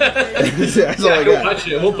 That's all I got. Watch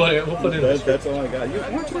it. We'll put it. That's all I got. You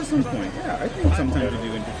watch it at some point. Yeah, I think sometimes you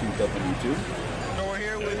do interesting stuff on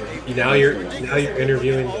YouTube. Now you're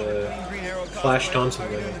interviewing Flash Thompson.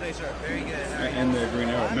 And the Green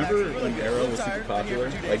Arrow. Remember when Arrow was super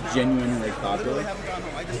popular? Like, genuinely popular?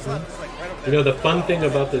 You know, the fun thing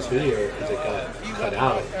about this video, because it got cut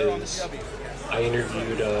out, is I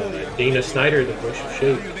interviewed Dana Snyder, the Bush of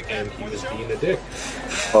Shape, and he was being a dick.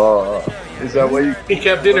 Is that what you... He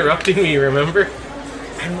kept interrupting me, remember?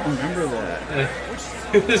 I don't remember that.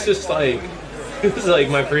 It was just like, it was like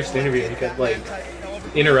my first interview, and he kept like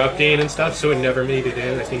interrupting and stuff, so it never made it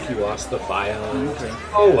in. I think he lost the file. Okay.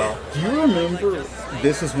 Oh well. Do you remember,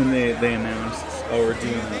 this is when they announced, oh, we're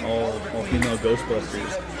doing an all-female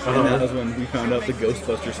Ghostbusters. And that was when we found out the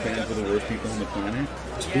Ghostbusters fans were the worst people on the planet.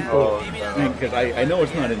 Because I know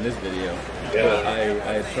it's not in this video, but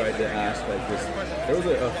I tried to ask, like, this, there was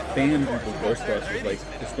a fan group of Ghostbusters, like,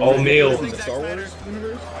 All male. in the Star Wars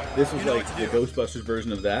universe. This was like the Ghostbusters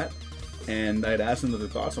version of that. And I'd asked them what their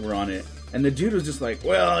thoughts were on it. And the dude was just like,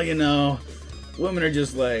 well, you know, women are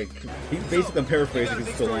just like, he basically, I'm paraphrasing because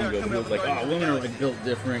it's so long ago, but he was like, oh, women are like built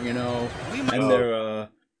different, you know, and they're,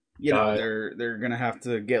 you know, they're gonna have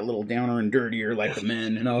to get a little downer and dirtier like the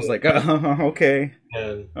men. And I was like, oh, okay,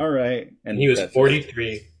 all right. And he was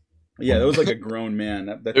 43. Yeah, that was like a grown man.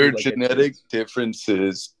 That There are like genetic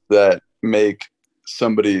differences that make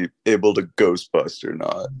somebody able to Ghostbuster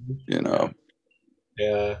not, you know.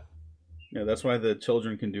 Yeah. Yeah, that's why the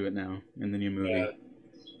children can do it now in the new movie.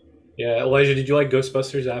 Yeah, Elijah, did you like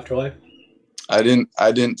Ghostbusters Afterlife? I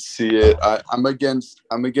didn't see it. I'm against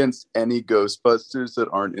any Ghostbusters that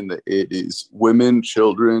aren't in the 80s. Women,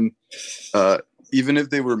 children, even if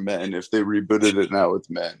they were men, if they rebooted it now with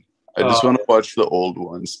men. I just want to watch the old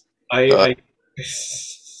ones. The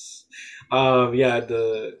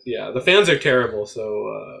fans are terrible,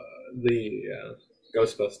 so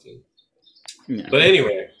Ghostbusting. Yeah. But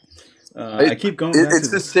anyway, I keep going back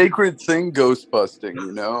it's a sacred thing, Ghostbusting,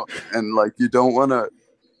 you know, and like you don't want to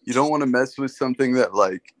mess with something that,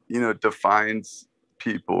 like, you know, defines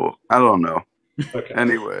people. I don't know. Okay.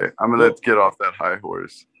 Anyway, I'm gonna get off that high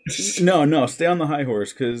horse. No, stay on the high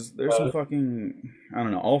horse because there's some fucking, I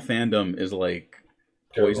don't know. All fandom is like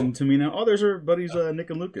poison to me now. Oh, there's our buddies Nick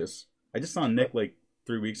and Lucas. I just saw Nick like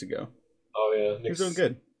 3 weeks ago. Oh yeah, He's doing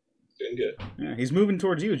good. Doing good. Yeah, he's moving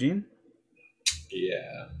towards you, Gene.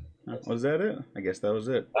 Yeah. Was that it? I guess that was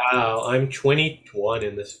it. Wow, I'm 21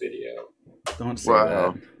 in this video. Don't say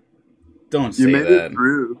Wow. that. Don't say You made that. it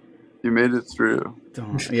through. You made it through.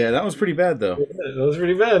 Don't. Yeah, that was pretty bad though. Yeah, that was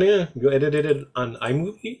pretty bad. Yeah, you edited it on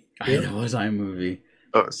iMovie. I know, it was iMovie.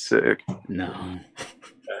 Oh, sick. No.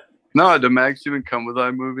 No, do Macs even come with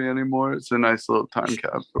iMovie anymore? It's a nice little time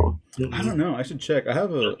capsule. I don't know. I should check. I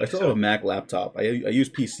still have a Mac laptop. I use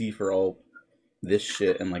PC for all this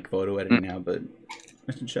shit and like photo editing now, but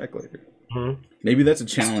I should check later. Mm-hmm. Maybe that's a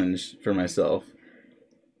challenge for myself.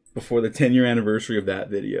 Before the 10-year anniversary of that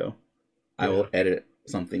video, I will edit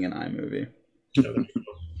something in iMovie.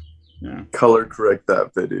 Yeah. color correct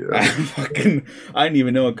that video. I didn't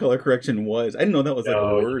even know what color correction was. I didn't know that was like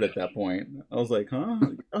a word at that point. I was like, huh?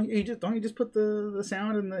 Don't you just put the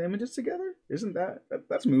sound and the images together? Isn't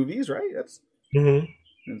that's movies, right? That's. Mm-hmm.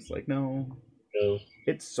 It's like no,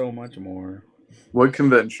 it's so much more. What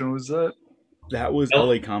convention was that? That was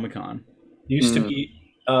LA Comic Con. Used to be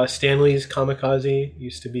Stanley's Kamikaze.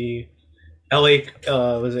 Used to be LA.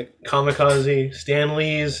 Was it Kamikaze?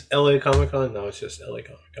 Stanley's LA Comic Con. No, it's just LA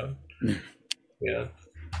Comic Con. Yeah.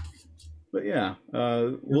 But yeah,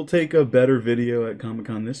 we'll take a better video at Comic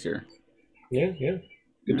Con this year. Yeah.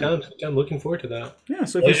 Good times. I'm looking forward to that. Yeah.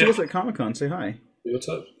 So if you see us at Comic Con, say hi. What's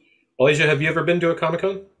up, Elijah? Have you ever been to a Comic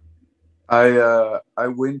Con? I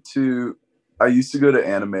went to. I used to go to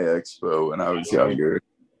Anime Expo when I was younger.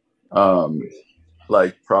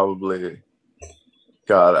 Like probably,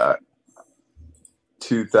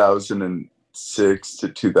 2006 to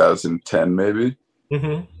 2010 maybe.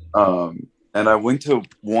 Mm-hmm. And I went to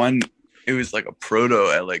one. It was like a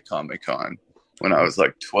proto LA Comic Con when I was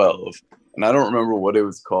like 12, and I don't remember what it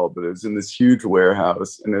was called, but it was in this huge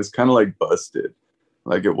warehouse, and it was kind of like busted.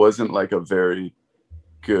 Like it wasn't like a very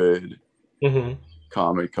good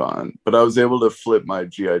Comic Con, but I was able to flip my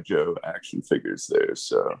G.I. Joe action figures there,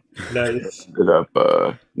 so nice. Ended up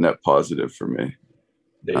net positive for me.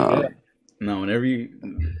 No, whenever you,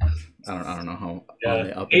 I don't know how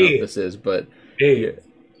up this is, but can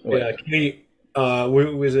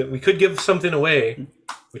we could give something away,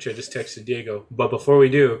 which I just texted Diego. But before we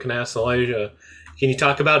do, can I ask Elijah? Can you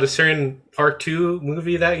talk about a certain Part 2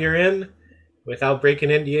 movie that you're in without breaking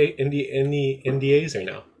NDAs or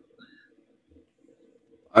no?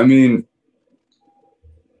 I mean,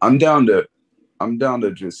 I'm down to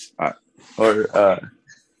just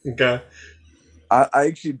okay. I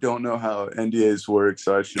actually don't know how NDAs work,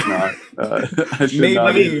 so I should not. Maybe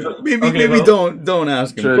don't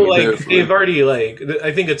ask him. Well, like they've already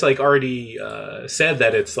I think it's already said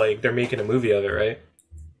that it's they're making a movie of it, right?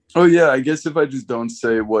 Oh yeah, I guess if I just don't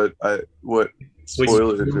say what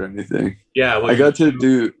spoilers or anything. Yeah, I got to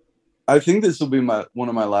do. I think this will be one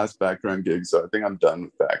of my last background gigs, so I think I'm done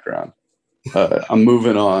with background. I'm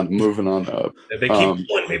moving on up. They keep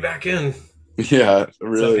pulling me back in. Yeah,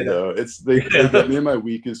 really though. They get me in my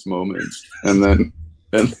weakest moments, and then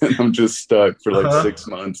I'm just stuck for 6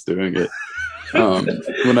 months doing it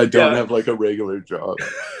when I don't have a regular job.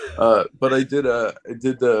 But I did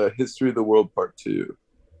the History of the World Part 2,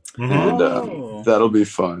 and that'll be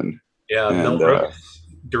fun. Yeah, Mel Brooks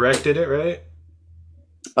directed it, right?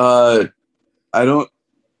 I don't.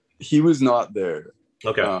 He was not there.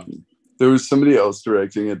 Okay. There was somebody else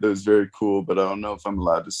directing it that was very cool, but I don't know if I'm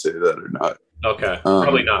allowed to say that or not. Okay.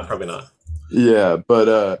 Probably not. Yeah,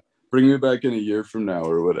 but bring me back in a year from now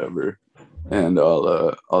or whatever, and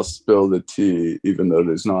I'll spill the tea, even though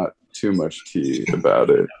there's not too much tea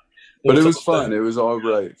about it. But it was fun. It was all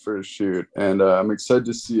right for a shoot, and I'm excited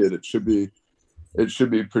to see it. It should be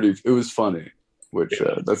pretty. It was funny, which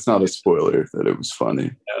that's not a spoiler that it was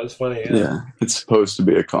funny. That was funny. Yeah, it's supposed to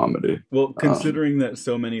be a comedy. Well, considering that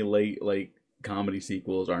so many late comedy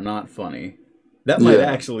sequels are not funny, that might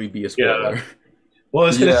actually be a spoiler. Yeah. Well, I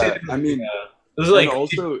was gonna say. I mean, it was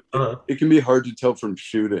also it can be hard to tell from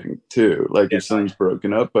shooting too. If something's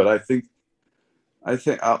broken up, but I think I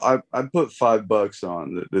put $5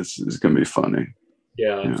 on that this is gonna be funny.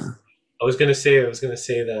 Yeah. I was gonna say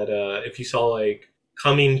that if you saw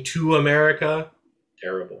Coming to America,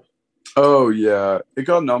 terrible. Oh yeah, it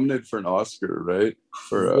got nominated for an Oscar, right?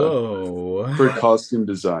 For costume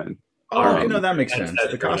design. Oh, no, that makes sense.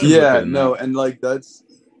 The costumes and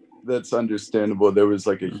that's understandable. There was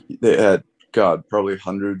they had probably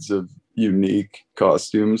hundreds of unique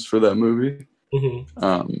costumes for that movie.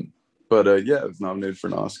 Mm-hmm. But it was nominated for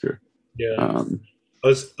an Oscar. Yeah. I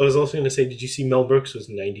was also going to say, did you see Mel Brooks was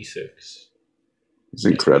 96? It's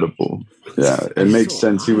incredible. Yeah, it makes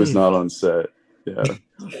sense. He was not on set. Yeah.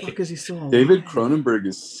 How the fuck is he still alive? David Cronenberg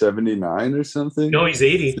is 79 or something. No, he's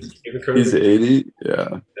 80. He's 80.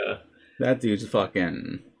 Yeah. That dude's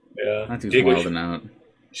fucking. Yeah. That dude's wilding out.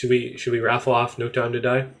 Should we raffle off No Time to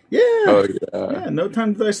Die? Yeah. Oh yeah. Yeah. No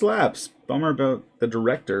Time to Die slaps. Bummer about the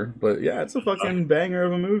director, but yeah, it's a fucking banger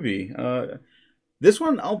of a movie. This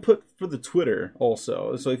one I'll put for the Twitter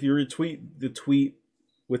also. So if you retweet the tweet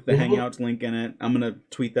with the Hangouts link in it, I'm gonna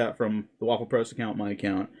tweet that from the Waffle Press account, my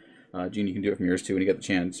account. Gene, you can do it from yours too when you get the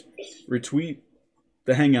chance. Retweet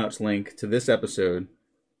the Hangouts link to this episode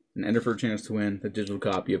and enter for a chance to win the digital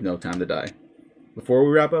copy of No Time to Die. Before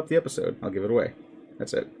we wrap up the episode, I'll give it away.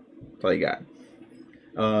 That's it. That's all you got.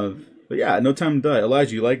 But yeah, No Time to Die.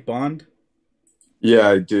 Elijah, you like Bond? Yeah,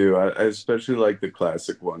 I do. I especially like the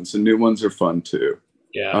classic ones. The new ones are fun too.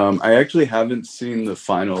 Yeah. I actually haven't seen the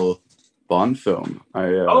final Bond film.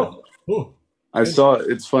 I saw.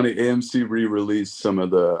 It's funny. AMC re-released some of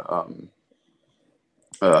the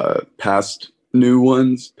past new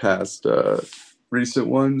ones, past recent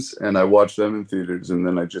ones, and I watched them in theaters. And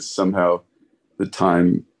then I just somehow the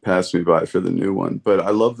time passed me by for the new one. But I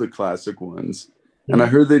love the classic ones. Mm-hmm. And I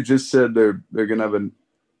heard they just said they're gonna have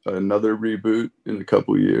another reboot in a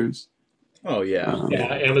couple years. Oh yeah,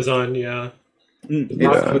 Amazon, yeah.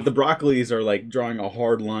 But the Broccolis are like drawing a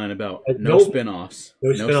hard line about no spin-offs,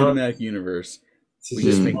 no cinematic universe. We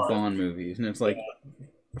just make Bond movies, and it's like,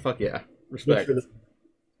 fuck yeah, respect.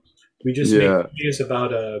 We just make movies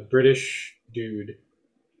about a British dude.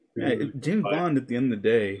 Yeah, James Bond, at the end of the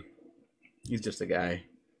day, he's just a guy.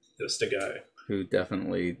 Just a guy. Who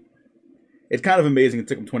definitely... It's kind of amazing it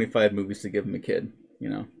took him 25 movies to give him a kid, you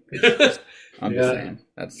know? I'm just saying.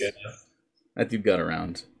 That dude got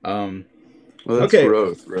around. Well, that's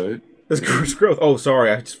growth, right? That's growth. Oh,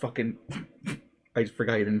 sorry. I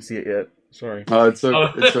forgot you didn't see it yet. Sorry. Oh, it's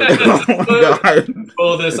okay. It's okay. Oh my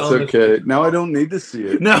God. It's okay. Now I don't need to see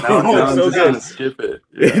it. No, now it's so I'm just good. gonna skip it.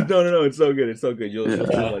 Yeah. No, it's so good. It's so good. You'll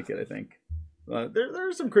like it, I think. There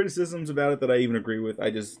are some criticisms about it that I even agree with.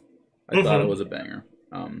 I thought it was a banger.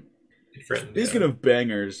 Speaking of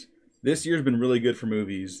bangers, this year's been really good for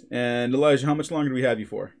movies. And Elijah, how much longer do we have you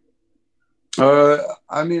for?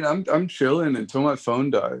 I mean, I'm chilling until my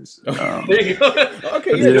phone dies. There you go.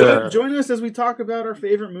 Okay, join us as we talk about our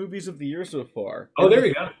favorite movies of the year so far. Oh, there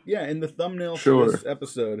you go. Yeah, in the thumbnail for this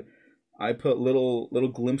episode, I put little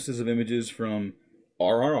glimpses of images from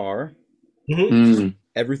RRR,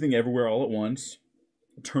 Everything Everywhere All at Once,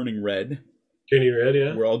 Turning Red. Turning Red,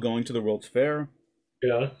 yeah. We're All Going to the World's Fair.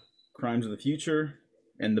 Yeah. Crimes of the Future,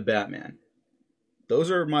 and The Batman.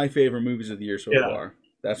 Those are my favorite movies of the year so far.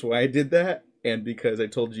 That's why I did that, and because I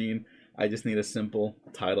told Gene I just need a simple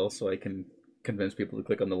title so I can convince people to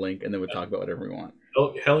click on the link, and then we'll talk about whatever we want.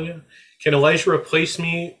 Oh, hell yeah. Can Elijah replace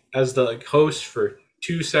me as the host for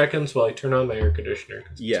 2 seconds while I turn on my air conditioner?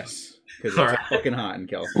 Yes, because it's fucking hot in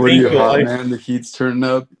California. What are you hot, man? The heat's turning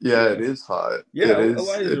up. Yeah, it is hot. Yeah,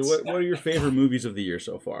 Elijah, what are your favorite movies of the year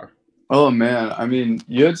so far? Oh, man. I mean,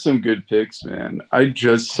 you had some good picks, man. I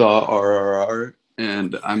just saw RRR.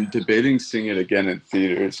 And I'm debating seeing it again in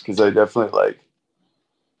theaters because I definitely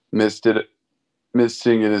missed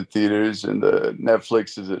seeing it in theaters, and the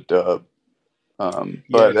Netflix is a dub.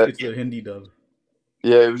 But it's a Hindi dub.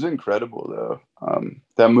 Yeah, it was incredible though.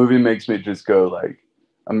 That movie makes me just go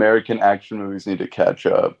American action movies need to catch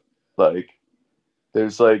up.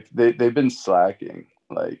 There's they've been slacking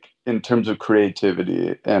in terms of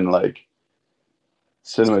creativity and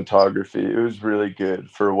cinematography. It was really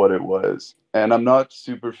good for what it was. And I'm not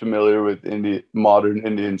super familiar with modern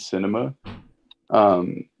Indian cinema,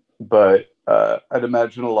 but I'd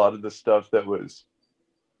imagine a lot of the stuff that was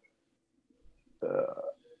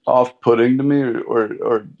off-putting to me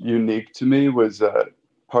or unique to me was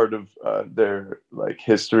part of their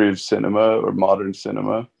history of cinema or modern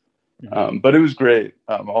cinema. But it was great.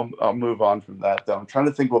 I'll move on from that though. I'm trying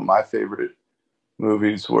to think what my favorite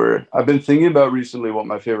movies were. I've been thinking about recently what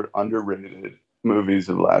my favorite underrated movies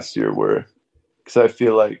of last year were. Because I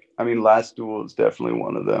feel Last Duel is definitely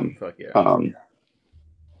one of them. Fuck yeah.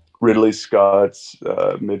 Ridley Scott's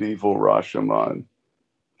Medieval Rashomon.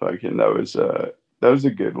 That was a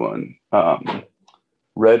good one.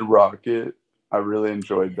 Red Rocket, I really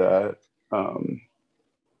enjoyed that.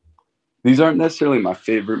 These aren't necessarily my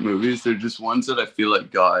favorite movies. They're just ones that I feel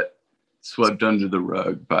got swept under the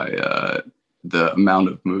rug by the amount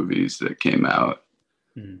of movies that came out.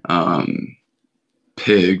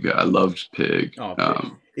 Pig, I loved Pig. Oh,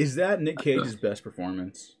 Pig. Is that Nick Cage's best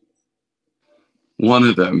performance? One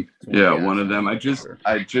of them. Yeah, one of them. I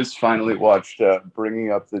just finally watched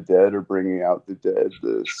Bringing Up the Dead or Bringing Out the Dead,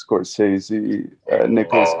 the Scorsese,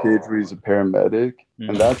 Nicolas Cage where he's a paramedic.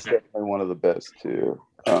 And that's definitely one of the best too,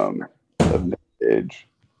 of Nick Cage.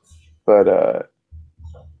 But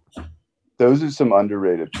those are some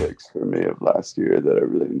underrated picks for me of last year that I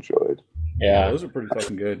really enjoyed. Yeah, those are pretty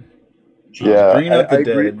fucking good. Yeah, Bringing Up the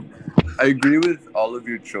Dead. I agree with all of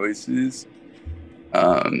your choices.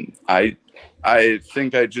 I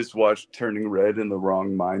think I just watched Turning Red in the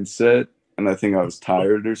wrong mindset, and I think I was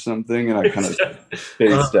tired or something, and I kind of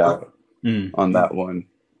spaced out on that one.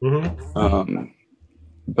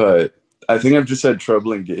 But I think I've just had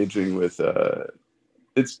trouble engaging with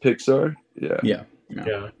it's Pixar. Yeah.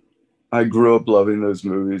 I grew up loving those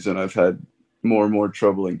movies, and I've had more and more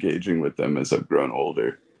trouble engaging with them as I've grown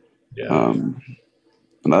older. And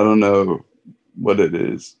I don't know what it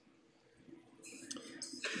is.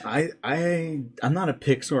 I'm not a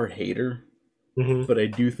Pixar hater. but I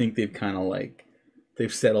do think they've kind of like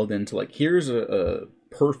they've settled into like here's a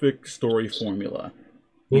perfect story formula.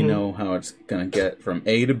 You know how it's gonna get from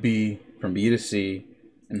A to B, from B to C,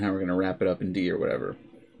 and how we're gonna wrap it up in D or whatever.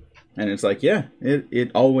 And it's like, yeah,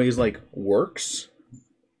 it always like works,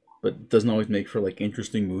 but doesn't always make for like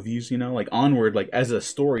interesting movies. You know, like Onward, like as a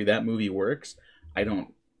story, that movie works. I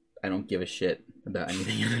don't give a shit about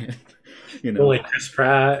anything in it. You know, like Chris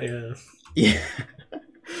Pratt, yeah. Yeah.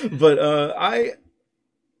 But I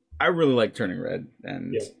really like Turning Red,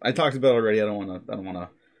 and I talked about it already. I don't want to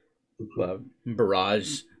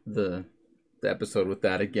barrage the episode with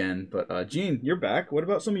that again. But Gene, you're back. What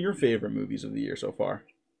about some of your favorite movies of the year so far?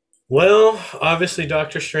 Well, obviously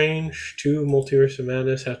Doctor Strange 2, Multiverse of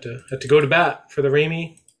Madness have to go to bat for the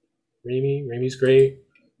Raimi. Raimi's great.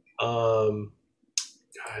 I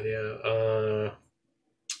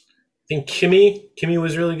think Kimmy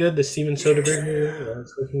was really good. The Steven Soderbergh movie,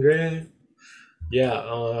 that's looking great.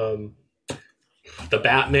 Yeah, the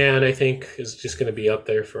Batman I think is just going to be up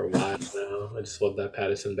there for a while now. I just love that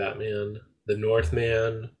Pattinson Batman. The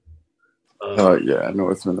Northman. Oh yeah,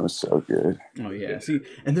 Northman was so good. Oh yeah, see,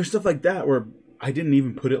 and there's stuff like that where I didn't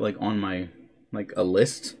even put it like on my like a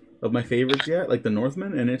list of my favorites yet, like the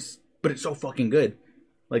Northman, and it's so fucking good.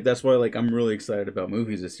 Like that's why like I'm really excited about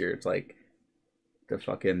movies this year. It's like the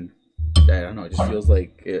fucking I don't know. It just feels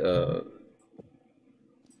like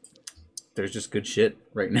there's just good shit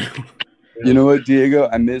right now. You know what, Diego?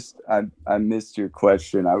 I missed your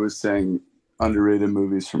question. I was saying underrated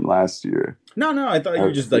movies from last year. No, I thought you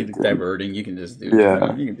were just like diverting. You can just do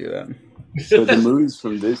that. You can do that. So the movies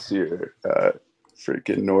from this year,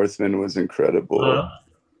 freaking Northman was incredible.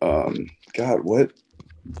 God, what?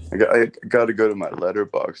 I got to go to my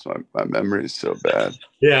letterbox. My memory is so bad.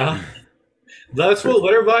 Yeah, that's what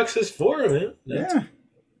letterbox is for, man.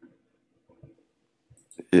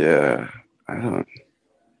 Yeah. I don't.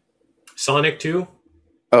 Sonic 2.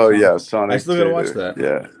 Oh yeah, Sonic. I still gotta watch that.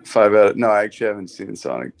 Yeah, 5 out of. No, I actually haven't seen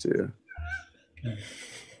Sonic 2.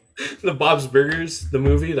 The Bob's Burgers, the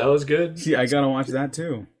movie, that was good. See, I gotta watch that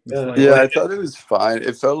too. I thought it was fine.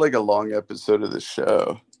 It felt like a long episode of the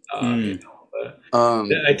show. I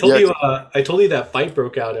told you that fight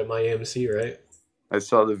broke out at my AMC, right? I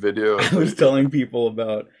saw the video. I was telling people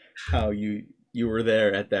about how you were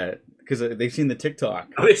there at that because they've seen the TikTok.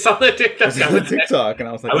 Oh, they saw the TikTok. I saw the TikTok, and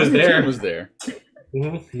I was like, I was there. I was there.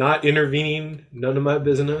 Not intervening, none of my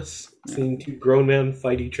business. Seeing two grown men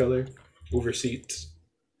fight each other over seats.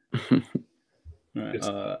 Right,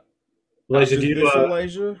 Elijah,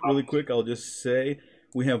 Elijah, really quick, I'll just say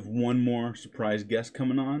we have one more surprise guest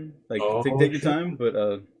coming on. Like, take your time, but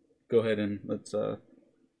go ahead and let's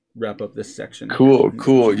wrap up this section.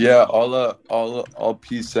 Cool. Yeah, I'll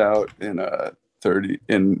peace out in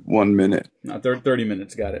 1 minute. No, 30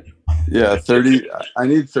 minutes. Got it. Yeah, 30. I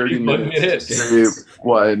need 30 minutes to say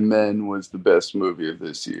why Men was the best movie of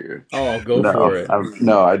this year. Oh, go for it.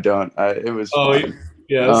 I don't. It was. Fun.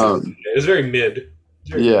 Yeah, it was very mid.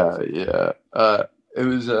 Yeah. It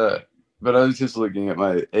was. But I was just looking at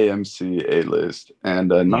my AMC A list, and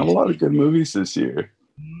not a lot of good movies this year.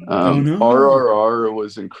 RRR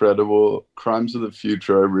was incredible. Crimes of the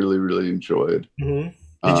Future, I really, really enjoyed. Mm-hmm.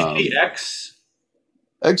 Did you see X?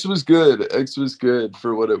 X was good. X was good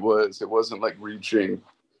for what it was. It wasn't like reaching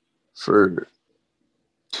for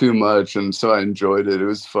too much, and so I enjoyed it. It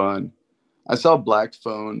was fun. I saw Black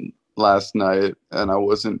Phone last night, and I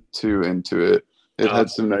wasn't too into it. It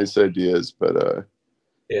had some nice ideas, but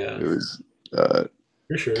it was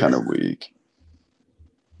kind of weak.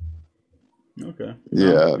 Okay.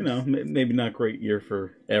 Yeah. Well, maybe not great year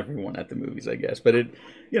for everyone at the movies, I guess, but it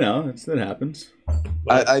happens.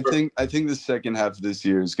 I think the second half of this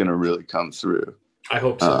year is going to really come through. I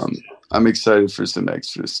hope so. I'm excited for some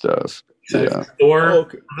extra stuff.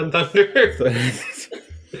 Thor and Thunder.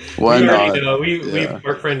 Why not?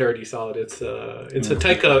 Our friend already saw it. It's a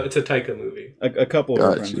Taika movie. A couple of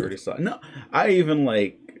our friends already saw it. No, I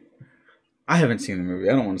haven't seen the movie.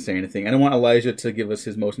 I don't want to say anything. I don't want Elijah to give us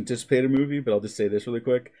his most anticipated movie, but I'll just say this really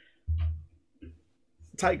quick.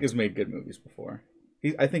 Taika's made good movies before.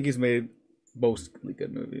 I think he's made mostly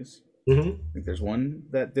good movies. Mm-hmm. I think there's one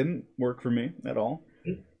that didn't work for me at all,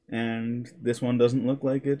 and this one doesn't look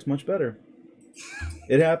like it's much better.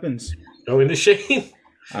 It happens. Going to shame.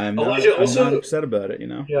 I'm not upset about it,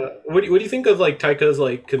 Yeah. What do you think of like Taika's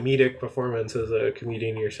like comedic performance as a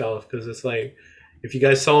comedian yourself? Because it's like, if you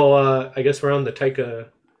guys saw, I guess we're on the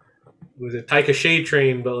Taika Shade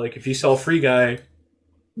train, but like if you saw Free Guy,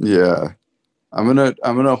 yeah, I'm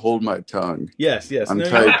gonna hold my tongue. Yes. I'm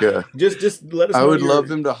Taika. Just let us. I would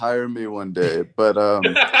love him to hire me one day, but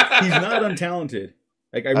he's not untalented.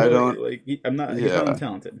 Like I don't. I'm not. He's not Yeah.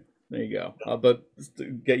 untalented. There you go. But to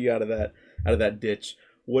get you out of that ditch.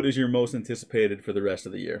 What is your most anticipated for the rest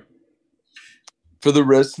of the year? For the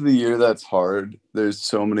rest of the year, that's hard. There's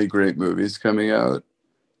so many great movies coming out.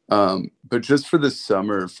 But just for the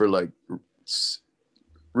summer, for like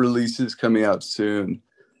releases coming out soon,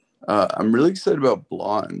 I'm really excited about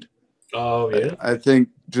Blonde. Oh yeah. I think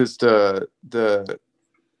just the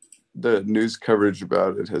news coverage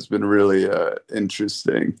about it has been really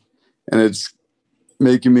interesting, and it's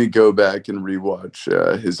making me go back and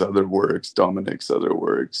rewatch his other works, Dominic's other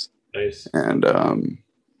works. Nice. And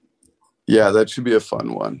yeah, that should be a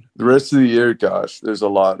fun one. The rest of the year, gosh, there's a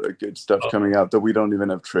lot of good stuff coming out that we don't even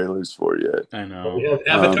have trailers for yet. I know. We have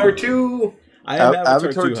Avatar 2. I have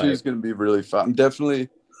Avatar 2 2 is going to be really fun.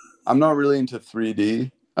 I'm not really into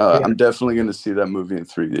 3D. Yeah. I'm definitely going to see that movie in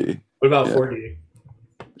 3D. What about 4D?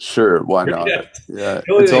 Sure, why not? Yeah. Yeah,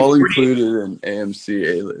 Oh, it's like all 4D. included in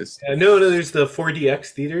AMC A-list. Yeah, no, there's the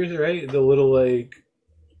 4DX theaters, right? The little like.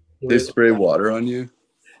 They spray water on you?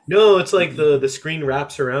 No, it's like the screen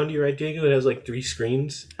wraps around you, right, Diego? It has like 3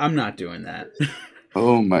 screens. I'm not doing that.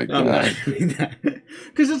 Oh my I'm god. not doing that.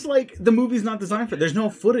 Because it's like the movie's not designed for. There's no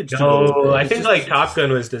footage. to No, go. I It's think just- like Top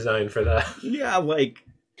Gun was designed for that. Yeah, like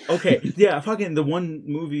okay, yeah, fucking the one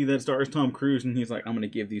movie that stars Tom Cruise, and he's like, I'm gonna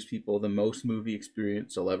give these people the most movie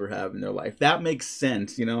experience they'll ever have in their life. That makes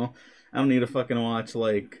sense, you know. I don't need to fucking watch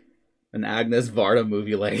like an Agnes Varda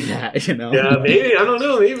movie like that, you know. Yeah, maybe. I don't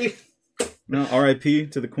know. Maybe. No, R.I.P.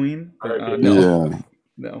 to the Queen. R.I.P. No,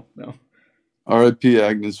 Yeah. no. R.I.P.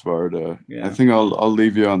 Agnes Varda. Yeah. I think I'll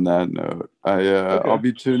leave you on that note. Okay. I'll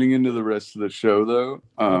be tuning into the rest of the show though.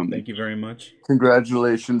 Thank you very much.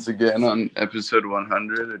 Congratulations again on episode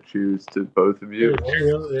 100. A cheers to both of you. There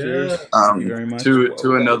you go. Yeah. Cheers. Thank you very much.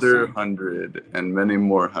 To another 100 and many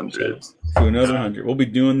more hundreds. To another 100. We'll be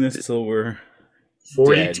doing this till we're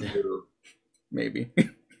 42. dead. Maybe.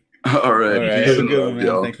 All right. All right. Peace Have a and good love, one, man.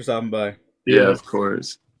 y'all. Thanks for stopping by. Yeah, of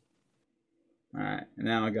course. All right,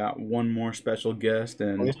 now I got one more special guest,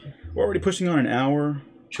 and we're already pushing on an hour.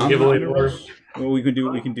 Should we give away not in a more? rush. Well, we can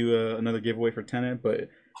do another giveaway for Tenet, but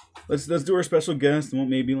let's do our special guest, and we'll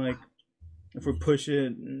maybe like if we push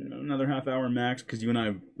it another half hour max, because you and I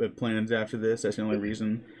have plans after this. That's the only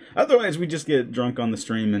reason. Otherwise, we just get drunk on the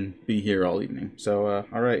stream and be here all evening. So,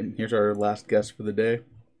 all right, here's our last guest for the day.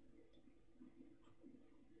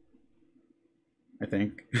 I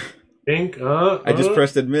think. I just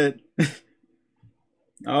pressed admit.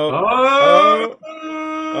 Oh.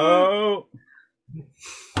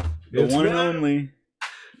 The It's one and Matt. only.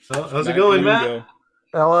 How's it going, Matt? Domingo.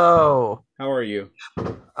 Hello. How are you?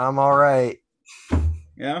 I'm all right.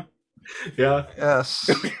 Yeah? Yeah. Yes.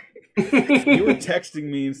 You were texting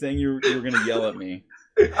me and saying you were going to yell at me.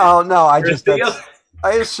 Oh no, I just Yeah.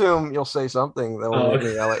 I assume you'll say something that will make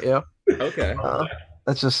me yell at you. Okay.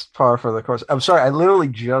 That's just par for the course. I'm sorry, I literally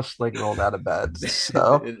just like rolled out of bed,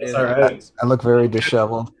 so It all right. happens. I look very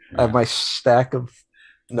disheveled. I have my stack of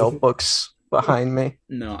notebooks behind me.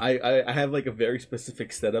 No, I have like a very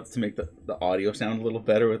specific setup to make the audio sound a little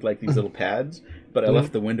better with like these little pads, but I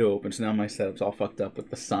left the window open, so now my setup's all fucked up with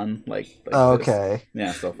the sun. Like this. Okay.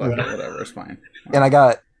 Yeah, so fuck it, whatever, it's fine. And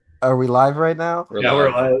are we live right now? Yeah, we're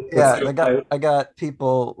live. Yeah, Let's do it. I got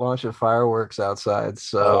people launching fireworks outside,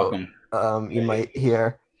 so Welcome. you might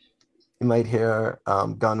hear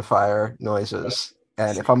gunfire noises,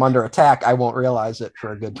 and if I'm under attack, I won't realize it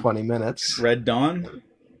for a good 20 minutes. Red Dawn?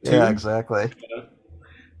 Yeah, Two? exactly.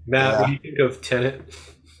 Matt, Yeah. what do you think of Tenet?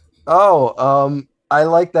 Oh, I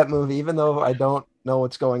like that movie, even though I don't know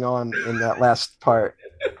what's going on in that last part.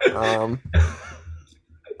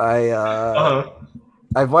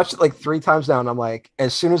 I've watched it like 3 times now, and I'm like,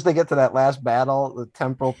 as soon as they get to that last battle, the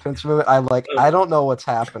temporal pinch movement, I'm like, I don't know what's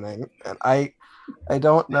happening, and I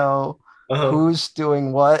don't know who's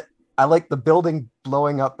doing what. I like the building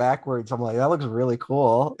blowing up backwards. I'm like, that looks really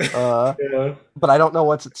cool. Yeah. But I don't know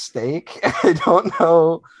what's at stake. I don't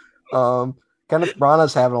know. Kenneth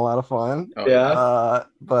Branagh's having a lot of fun. Oh, Yeah.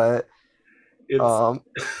 But It's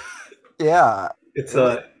yeah. it's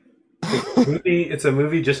a movie. It's a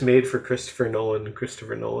movie just made for Christopher Nolan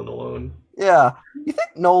alone. Yeah. You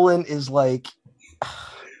think Nolan is like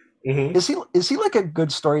Mm-hmm. is he like a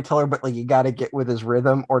good storyteller, but like you gotta get with his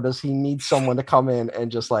rhythm, or does he need someone to come in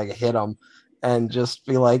and just like hit him and just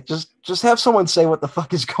be like, just have someone say what the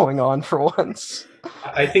fuck is going on for once?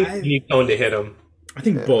 I think you need someone to hit him. I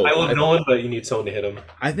think both. I love Nolan, but you need someone to hit him.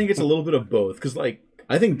 I think it's a little bit of both, because like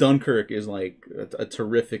I think Dunkirk is like a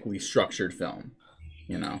terrifically structured film,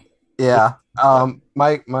 you know. Yeah.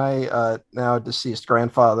 My now deceased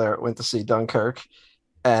grandfather went to see Dunkirk,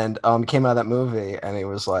 and came out of that movie, and he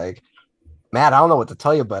was like, Matt, I don't know what to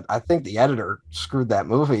tell you, but I think the editor screwed that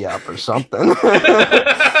movie up or something.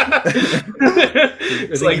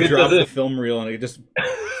 It's like he dropped the film reel and it just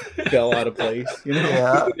fell out of place, you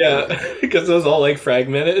know? Yeah, because it was all like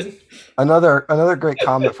fragmented. Another great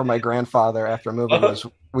comment from my grandfather after a movie was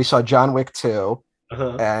we saw John Wick 2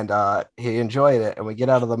 and he enjoyed it, and we get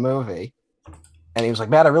out of the movie and he was like,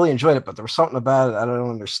 Matt, I really enjoyed it, but there was something about it I don't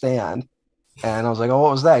understand. And I was like, oh,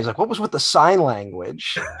 what was that? He's like, what was with the sign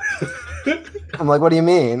language? I'm like, what do you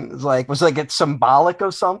mean? It's like, was like it symbolic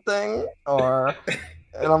of something? Or,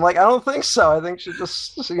 and I'm like, I don't think so. I think she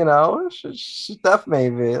just, you know, she's deaf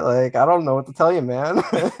maybe. Like, I don't know what to tell you, man.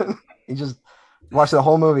 He just watched the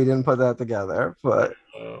whole movie, didn't put that together. But,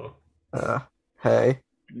 hey.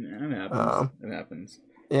 Yeah, it happens. It happens.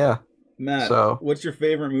 Yeah. Matt, what's your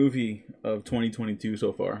favorite movie of 2022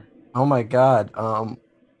 so far? Oh my God.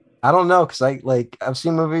 I don't know, because I've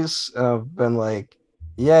seen movies and I've been like,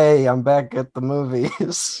 yay, I'm back at the movies.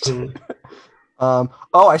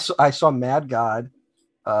 I saw Mad God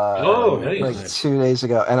nice. like 2 days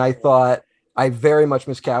ago, and I thought I very much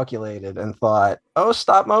miscalculated and thought, oh,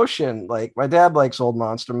 stop motion. Like, my dad likes old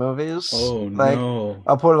monster movies. Oh, like, no.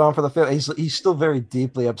 I'll put it on for the film. He's still very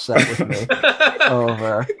deeply upset with me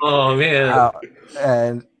over. Oh, man.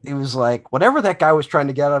 And he was like, whatever that guy was trying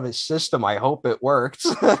to get out of his system, I hope it worked.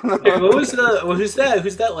 Who's that like, is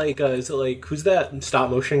it like, who's that stop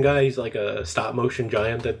motion guy? He's like a stop motion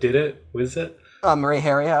giant that did it. Who is it? Ray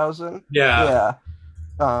Harryhausen. Yeah.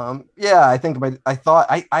 I think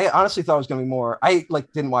I honestly thought it was going to be more. I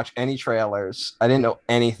didn't watch any trailers. I didn't know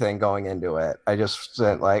anything going into it. I just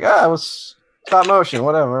said like, it was stop motion,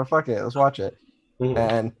 whatever. Fuck it. Let's watch it. Mm-hmm.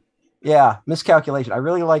 And yeah, miscalculation. I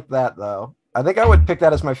really like that though. I think I would pick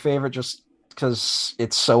that as my favorite just because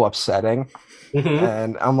it's so upsetting. Mm-hmm.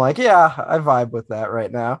 And I'm like, yeah, I vibe with that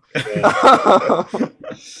right now.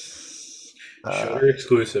 Sure,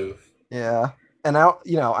 exclusive. Yeah. And now,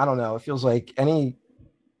 I don't know. It feels like I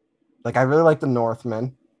really like The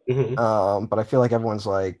Northman. Mm-hmm. But I feel like everyone's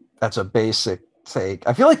like, that's a basic take.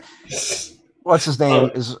 I feel like what's his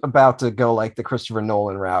name is about to go like the Christopher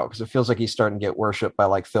Nolan route, because it feels like he's starting to get worshipped by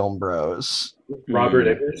like film bros. Robert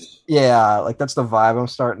Eggers? Yeah, like that's the vibe I'm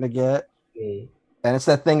starting to get. And it's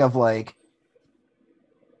that thing of like,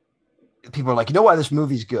 people are like, you know why this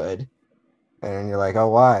movie's good? And you're like, oh,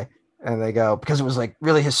 why? And they go, because it was like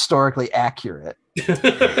really historically accurate.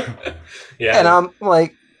 Yeah. And I'm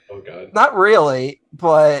like, oh God, not really,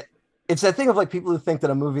 but it's that thing of like people who think that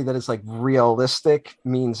a movie that is like realistic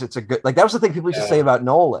means it's a good, like that was the thing people used to say about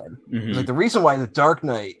Nolan. Mm-hmm. It's like the reason why The Dark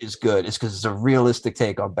Knight is good is because it's a realistic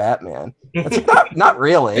take on Batman. It's like not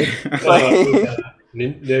really.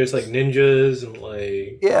 There's like ninjas and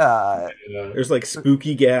like there's like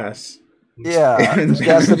spooky gas. Yeah,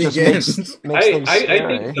 gas that just makes things I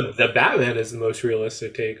think the Batman is the most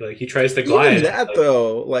realistic take. Like he tries to glide. Even that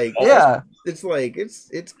though, like it's like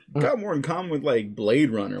it's got more in common with like Blade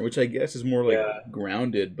Runner, which I guess is more like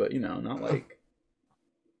grounded, but not like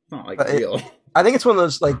real. I think it's one of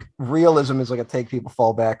those like realism is like a take people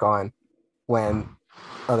fall back on when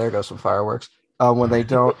there goes some fireworks when they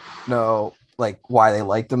don't know like why they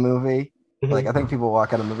like the movie. Mm-hmm. Like I think people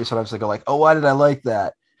walk out of movies sometimes they go like, oh, why did I like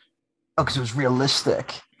that? Oh, because it was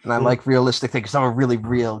realistic, and I like realistic things because I'm a really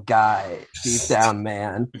real guy, deep down,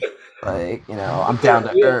 man. Like I'm down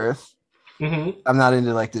to earth. Mm-hmm. I'm not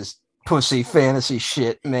into like this pussy fantasy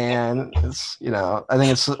shit, man. It's I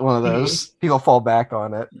think it's one of those people fall back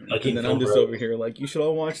on it. And then I'm just over here like, you should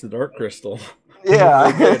all watch The Dark Crystal.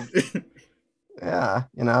 Yeah, yeah.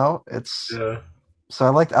 It's so I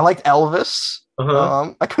liked Elvis.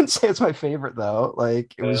 I couldn't say it's my favorite though.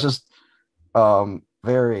 Like it was just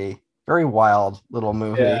very. Very wild little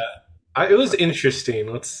movie. Yeah, it was interesting.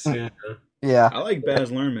 Yeah. I like Baz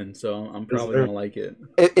Luhrmann, so I'm probably gonna like it.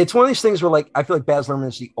 It's one of these things where like I feel like Baz Luhrmann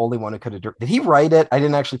is the only one who could have. Did he write it? I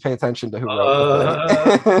didn't actually pay attention to who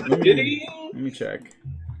wrote it. Did he? Let me check.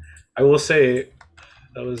 I will say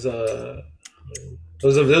that was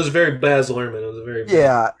very Baz Luhrmann. It was a very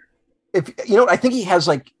If I think he has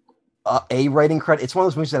like a writing credit. It's one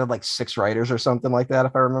of those movies that had like 6 writers or something like that,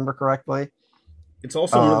 if I remember correctly. It's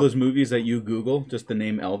also one of those movies that you Google just the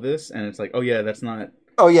name Elvis, and it's like, oh yeah, that's not.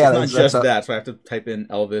 Oh yeah, that's not just that. So I have to type in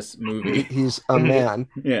Elvis movie. He's a man.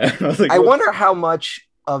 Yeah, I was like, I wonder how much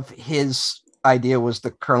of his idea was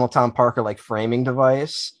the Colonel Tom Parker like framing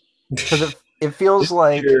device, because it feels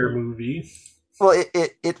like movie. Well,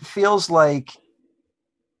 it feels like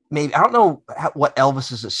maybe I don't know what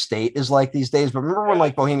Elvis's estate is like these days, but remember when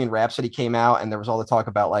like Bohemian Rhapsody came out and there was all the talk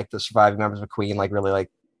about like the surviving members of Queen like really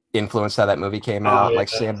like influenced how that movie came out, like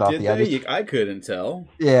sanded off the edges. I couldn't tell.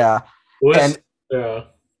 Yeah,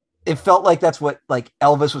 it felt like that's what like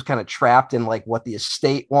Elvis was kind of trapped in, like what the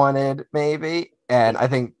estate wanted, maybe. And I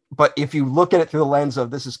think, but if you look at it through the lens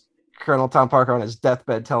of this is Colonel Tom Parker on his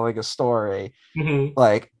deathbed telling a story,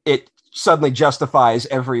 like it suddenly justifies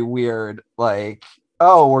every weird, like,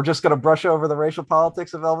 oh, we're just going to brush over the racial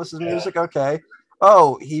politics of Elvis's music. Okay.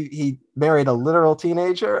 Oh, he married a literal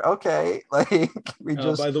teenager. Okay. Like we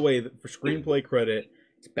just, by the way, for screenplay credit,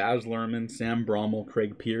 it's Baz Luhrmann, Sam Brommel,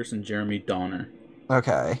 Craig Pierce, and Jeremy Donner.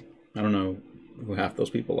 Okay. I don't know who half those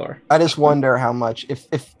people are. I just wonder how much, if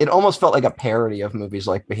it almost felt like a parody of movies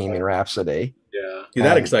like Bohemian Rhapsody. Yeah,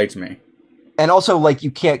 that excites me. And also, like,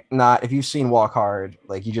 you can't not, if you've seen Walk Hard,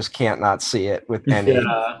 like, you just can't not see it with any.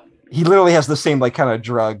 He literally has the same, like, kind of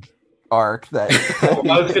drug arc that.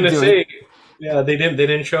 I was gonna say, yeah, they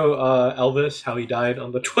didn't show Elvis how he died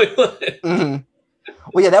on the toilet.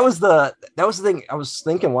 Well, yeah, that was the thing I was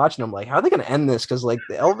thinking watching. I'm like, how are they gonna end this? Because like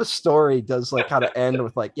the Elvis story does like kind of end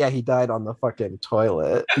with like, yeah, he died on the fucking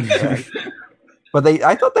toilet. But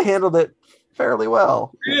I thought they handled it fairly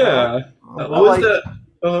well. Yeah.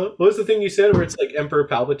 What was the thing you said where it's like Emperor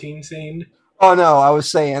Palpatine scene? Oh no, I was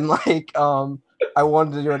saying like I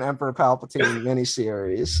wanted to do an Emperor Palpatine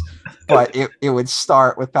miniseries, but it would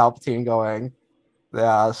start with Palpatine going, "There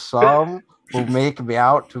are some who make me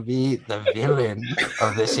out to be the villain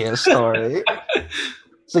of this here story."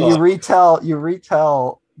 So you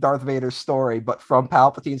retell Darth Vader's story, but from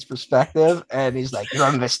Palpatine's perspective, and he's like, "You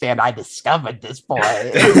understand? I discovered this boy.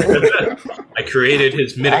 I created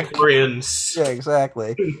his midichlorians." Yeah,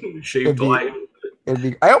 exactly. Shaved light.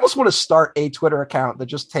 I almost want to start a Twitter account that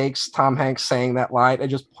just takes Tom Hanks saying that line and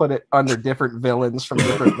just put it under different villains from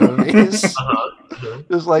different movies.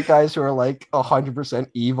 Just like guys who are like 100%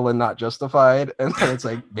 evil and not justified, and then it's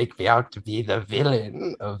like, make me out to be the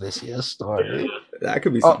villain of this here story. That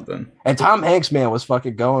could be something. And Tom Hanks, man, was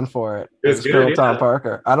fucking going for it. It's good, Tom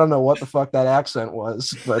Parker. I don't know what the fuck that accent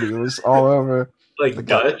was, but he was all over. Like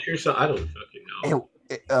Dutch or something? I don't fucking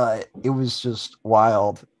know. It was just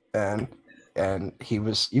wild, and he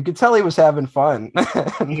was, you could tell he was having fun.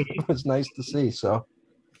 It was nice to see. So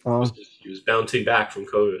he was bouncing back from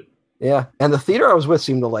COVID. Yeah, and the theater I was with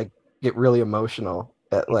seemed to like get really emotional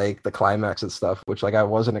at like the climax and stuff, which like I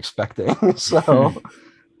wasn't expecting. So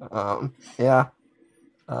yeah.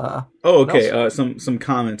 Okay. Some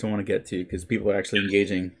comments I want to get to because people are actually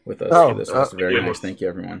engaging with us for this. That's very nice. Thank you,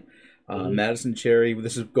 everyone. Madison Cherry,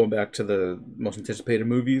 this is going back to the most anticipated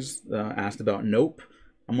movies. Asked about Nope.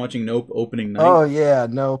 I'm watching Nope opening night. Oh yeah,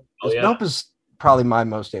 Nope. Nope is probably my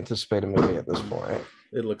most anticipated movie at this point.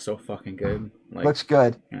 It looks so fucking good. Like, looks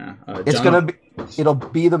good. Yeah. It'll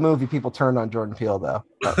be the movie people turned on Jordan Peele though.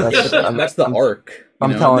 That's the arc.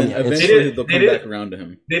 I'm telling you. Eventually they'll come back around to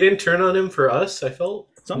him. They didn't turn on him for us, I felt.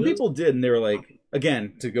 Some people did, and they were like,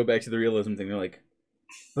 again, to go back to the realism thing, they're like,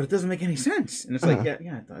 but it doesn't make any sense. And it's like, yeah,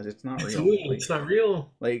 it does. It's not real. It's not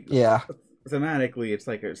real. Like, yeah. Thematically, it's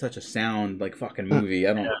like such a sound like fucking movie.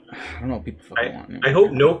 I don't know what people fucking want. I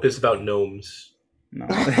hope Nope is about gnomes. No.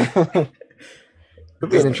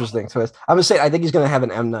 It'd be an interesting twist. I'm gonna say I think he's gonna have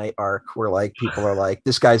an M. Night arc where like people are like,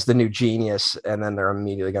 this guy's the new genius, and then they're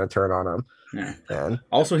immediately gonna turn on him. Yeah. And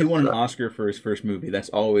also, he won an Oscar for his first movie. That's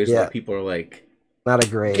always like people are like, not a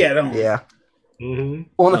great. Get him. Yeah. Mm-hmm.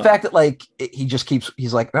 Well, and the fact that like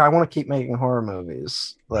he's like, I want to keep making horror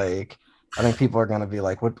movies. Like, I think people are gonna be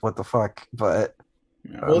like, what the fuck? But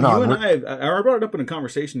well, you and I brought it up in a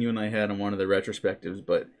conversation you and I had on one of the retrospectives,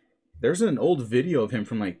 but. There's an old video of him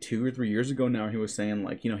from like 2 or 3 years ago now. He was saying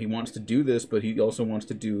like, he wants to do this, but he also wants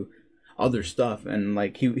to do other stuff. And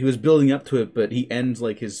like he was building up to it, but he ends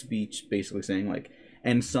like his speech basically saying like,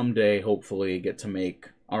 and someday hopefully get to make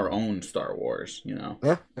our own Star Wars, Yeah,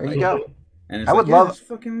 there you go. And it's it's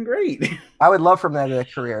fucking great. I would love from that a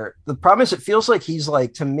career. The problem is it feels like he's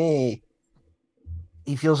like, to me,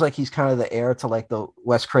 he feels like he's kind of the heir to like the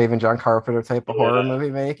Wes Craven, John Carpenter type of horror movie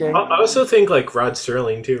making. I also think like Rod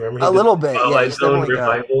Serling too. Remember a little bit, Twilight Zone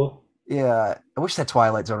revival. Yeah, I wish that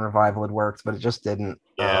Twilight Zone revival had worked, but it just didn't.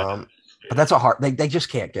 Yeah. But that's a hard. They just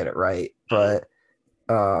can't get it right. But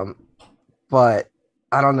I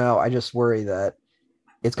don't know. I just worry that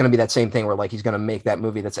it's going to be that same thing where like he's going to make that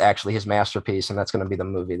movie that's actually his masterpiece, and that's going to be the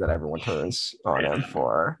movie that everyone turns on him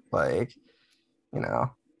for. Like,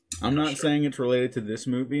 I'm not saying it's related to this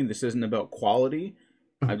movie, and this isn't about quality.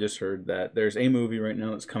 I've just heard that there's a movie right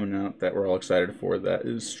now that's coming out that we're all excited for that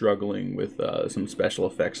is struggling with some special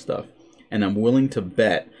effects stuff. And I'm willing to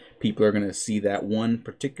bet people are going to see that one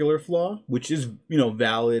particular flaw, which is,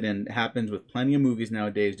 valid and happens with plenty of movies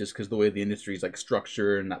nowadays just because the way the industry is like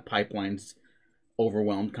structured and that pipeline's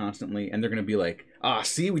overwhelmed constantly. And they're going to be like,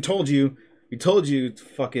 see, we told you,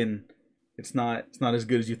 it's it's not as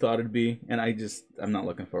good as you thought it'd be, and I'm not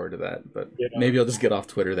looking forward to that. But maybe I'll just get off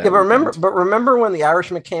Twitter. That remember when The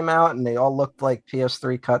Irishman came out and they all looked like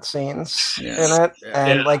PS3 cutscenes in it,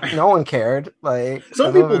 and like no one cared. Like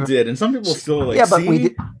some people did, and some people still like. Yeah, but we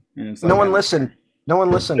did. No one listened. No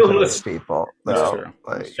one listened to those people. That's true.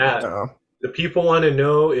 Like, the people want to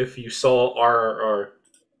know if you saw RRR.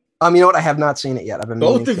 You know what? I have not seen it yet. I've been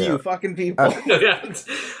both of you fucking people.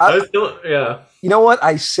 Yeah. You know what?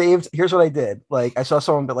 I saved. Here's what I did. Like, I saw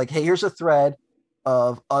someone be like, "Hey, here's a thread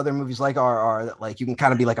of other movies like RR that like you can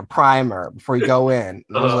kind of be like a primer before you go in."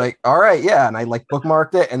 And I was like, "All right, yeah." And I like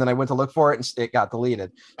bookmarked it, and then I went to look for it, and it got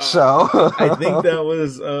deleted. So I think that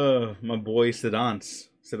was my boy Sedance.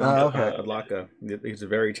 Okay. Adlaka. He's a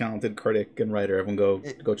very talented critic and writer. Everyone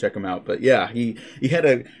go check him out. But yeah, he had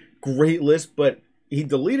a great list, but he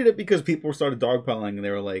deleted it because people started dogpiling, and they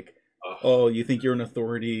were like, "Oh, you think you're an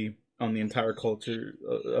authority on the entire culture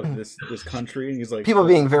of this country?" And he's like, people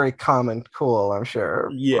being very calm and cool, I'm sure.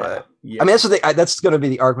 Yeah. I mean, that's the thing. That's going to be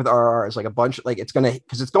the arc with RR. Is like a bunch of, like, it's going to,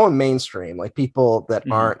 because it's going mainstream. Like, people that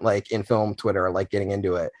aren't like in film Twitter are like getting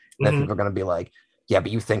into it. And then people are going to be like, yeah,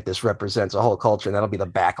 but you think this represents a whole culture, and that'll be the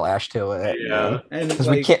backlash to it. Yeah, and because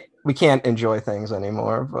we can't enjoy things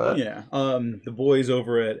anymore. But yeah, the boys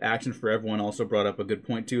over at Action for Everyone also brought up a good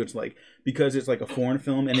point too. It's like, because it's like a foreign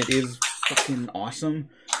film and it is fucking awesome,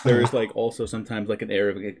 there is like also sometimes like an air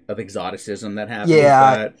of exoticism that happens with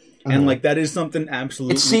that, and like that is something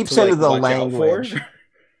absolutely, it seeps into the language.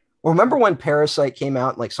 Well, remember when Parasite came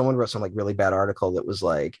out? Like, someone wrote some like really bad article that was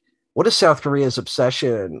like, what is South Korea's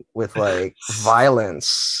obsession with like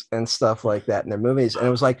violence and stuff like that in their movies? And it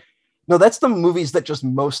was like, no, that's the movies that just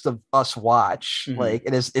most of like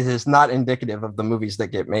it is not indicative of the movies that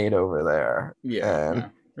get made over there.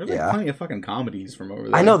 There's like plenty of fucking comedies from over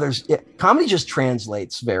there. I know comedy just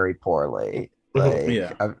translates very poorly. Like,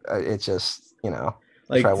 it's just,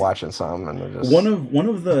 like, try watching some, and just... one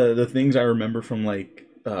of the things I remember from like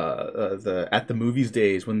the at the movies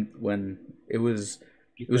days when it was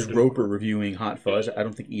Roper reviewing Hot Fuzz. I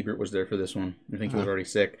don't think Ebert was there for this one. I think he was already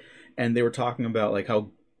sick. And they were talking about like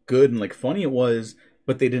how good and like funny it was,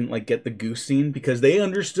 but they didn't like get the goose scene because they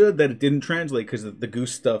understood that it didn't translate, because the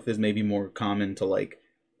goose stuff is maybe more common to like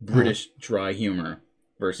British dry humor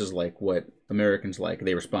versus like what Americans like.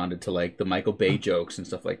 They responded to like the Michael Bay jokes and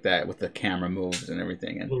stuff like that with the camera moves and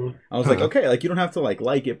everything. And I was like, okay, like you don't have to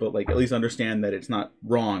like it, but like at least understand that it's not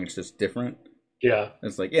wrong. It's just different. Yeah,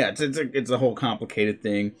 it's like, it's a whole complicated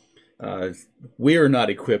thing. We're not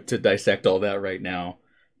equipped to dissect all that right now,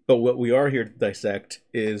 but what we are here to dissect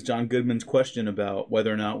is John Goodman's question about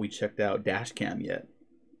whether or not we checked out Dashcam yet.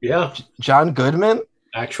 Yeah, John Goodman,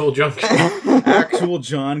 actual John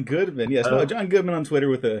Goodman. Yes, John Goodman on Twitter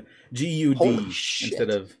with a GUD instead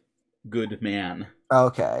of good man.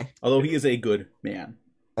 Okay, although he is a good man.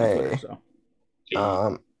 Hey, Twitter,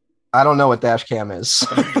 so. I don't know what Dashcam is.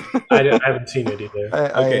 I haven't seen it either.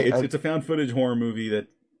 It's a found footage horror movie that,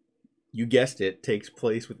 you guessed it, takes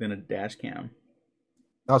place within a Dashcam.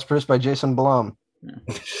 Oh, it's produced by Jason Blum.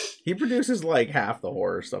 Yeah. He produces like half the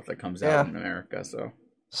horror stuff that comes out in America. So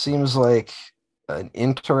seems like an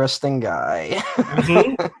interesting guy.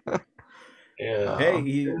 Yeah. Hey,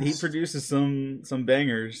 he produces some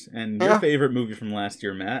bangers, and your favorite movie from last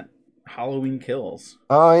year, Matt. Halloween Kills.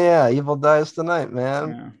 Oh yeah, Evil Dies Tonight,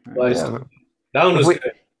 man. That one was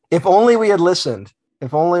good. If only we had listened.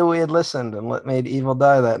 If only we had listened and made Evil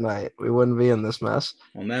die that night, we wouldn't be in this mess.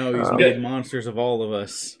 Well, now he's made monsters of all of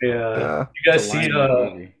us. Yeah. You guys see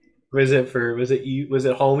was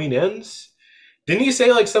it Halloween Ends? Didn't you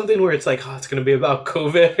say like something where it's like, it's going to be about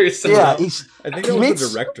COVID or something? Yeah, I think that was the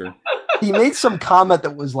director. He made some comment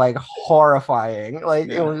that was like horrifying. Like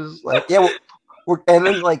it was like, and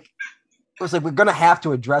then like. It was like, we're going to have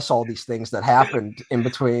to address all these things that happened in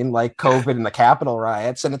between, like COVID and the Capitol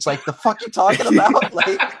riots. And it's like, the fuck you talking about?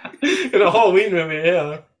 Like, in a Halloween movie,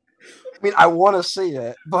 yeah. I mean, I want to see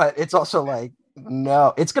it, but it's also like,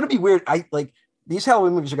 no, it's going to be weird. These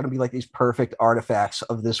Halloween movies are going to be like these perfect artifacts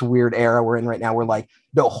of this weird era we're in right now. Where like,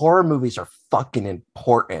 no, horror movies are fucking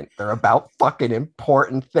important. They're about fucking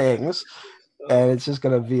important things. And it's just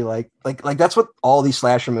gonna be like that's what all these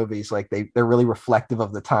slasher movies, like they're really reflective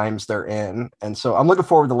of the times they're in. And so I'm looking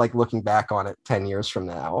forward to like looking back on it 10 years from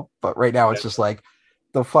now. But right now it's just like,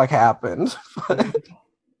 the fuck happened.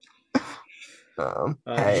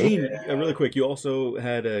 Hey, Gene, really quick, you also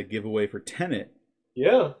had a giveaway for Tenet.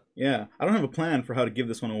 Yeah. I don't have a plan for how to give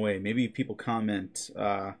this one away. Maybe people comment,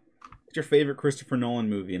 what's your favorite Christopher Nolan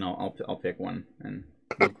movie, and I'll pick one, and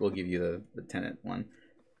we'll give you the Tenet one.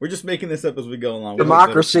 We're just making this up as we go along.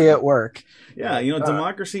 Democracy at work. Yeah,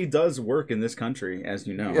 democracy does work in this country, as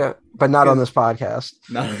you know. Yeah, but not on this podcast.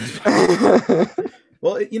 Not on this podcast.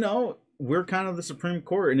 Well, we're kind of the Supreme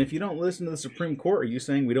Court, and if you don't listen to the Supreme Court, are you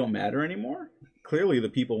saying we don't matter anymore? Clearly, the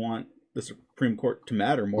people want the Supreme Court to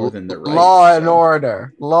matter more than their rights. Law and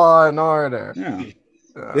order. Law and order. Yeah.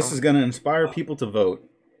 This is going to inspire people to vote.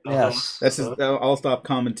 Yes. I'll stop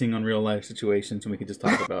commenting on real life situations and we can just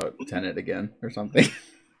talk about Tenet again or something.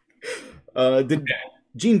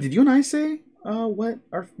 Gene, did you and I say what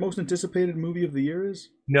our most anticipated movie of the year is?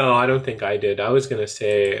 No, I don't think I did. I was going to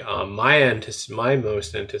say my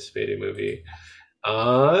most anticipated movie.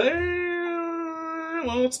 Well,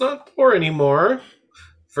 it's not Thor anymore.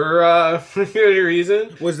 For good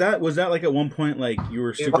reason. Was that like at one point like you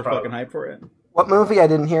were super fucking hyped for it? What movie? I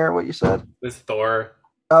didn't hear what you said. It's Thor.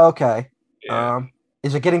 Oh, okay. Yeah.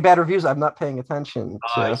 Is it getting bad reviews? I'm not paying attention.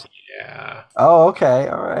 Yeah. Oh, okay.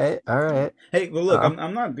 All right. Hey, well, look,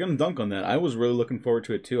 I'm not gonna dunk on that. I was really looking forward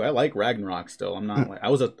to it too. I like Ragnarok still. I'm not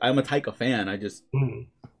I'm a Taika fan. I just.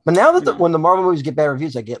 But now that when the Marvel movies get bad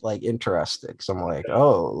reviews, I get like interested. So I'm like,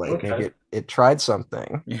 maybe it tried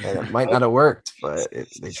something, and it might not have worked, but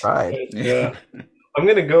they tried. Yeah. I'm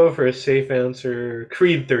gonna go for a safe answer.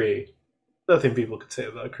 Creed 3. Nothing people could say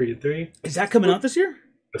about Creed 3. Is that coming out this year?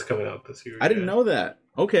 It's coming out this year. I didn't know that.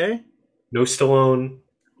 Okay. No Stallone.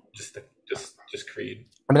 Just Creed.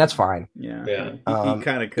 I mean, that's fine. Yeah. Yeah. He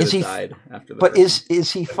kind of could have died after that. But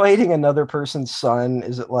is he fighting another person's son?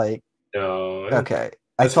 Is it like? No. Okay.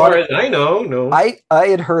 As far as I know, no. I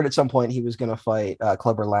had heard at some point he was going to fight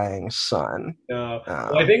Clubber Lang's son. Well,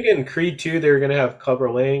 I think in Creed 2 they were going to have Clubber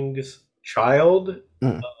Lang's child.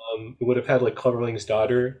 Who would have had like Clubber Lang's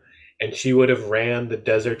daughter, and she would have ran the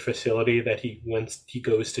desert facility that he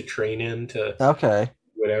goes to train in to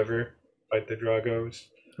whatever fight the Dragos.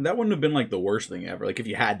 That wouldn't have been like the worst thing ever. Like if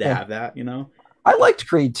you had to have that, I liked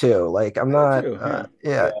Creed 2. Like I'm not.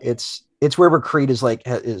 It's where Creed is like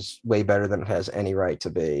is way better than it has any right to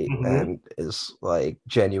be, and is like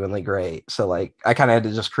genuinely great. So like I kind of had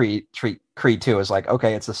to just treat Creed 2 as like,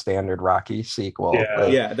 okay, it's a standard Rocky sequel.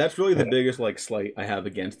 Yeah, that's really the biggest like slight I have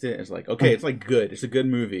against it. It's like, okay, it's like good. It's a good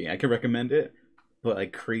movie. I can recommend it, but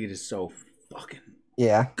like Creed is so fucking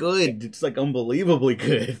good. It's like unbelievably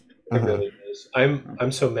good. It really is.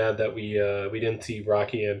 I'm so mad that we didn't see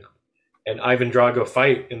Rocky and Ivan Drago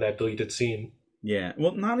fight in that deleted scene. Yeah,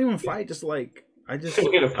 well, not even fight. Just like I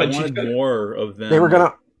wanted more of them. They were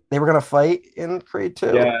gonna fight in Creed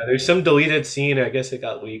 2. Yeah, there's some deleted scene. I guess it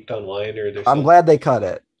got leaked online or there's. I'm glad they cut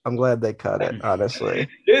it. Honestly.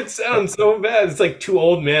 It sounds so bad. It's like two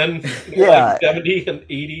old men. Yeah, like 70 and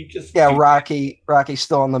 80. Rocky's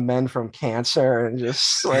still on the mend from cancer and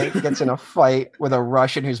just like gets in a fight with a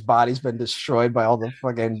Russian whose body's been destroyed by all the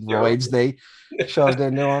fucking roids they shoved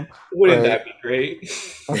into him. Wouldn't that be great?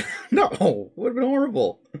 No, would have been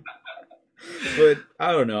horrible. But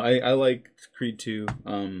I don't know. I like Creed 2.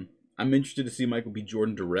 I'm interested to see Michael B.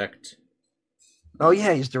 Jordan direct. Oh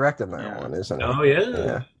yeah, he's directing that one, isn't he? Oh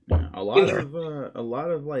yeah. A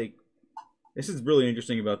lot of like, this is really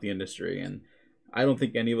interesting about the industry, and I don't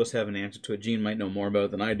think any of us have an answer to it. Gene might know more about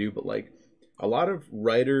it than I do, but like, a lot of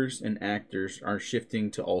writers and actors are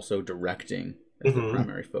shifting to also directing as the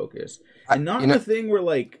primary focus, and not the thing where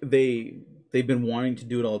like they've been wanting to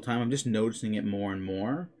do it all the time. I'm just noticing it more and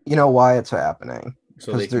more. You know why it's happening?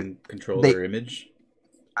 So they can control their image.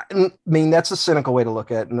 I mean, that's a cynical way to look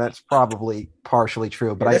at it, and that's probably partially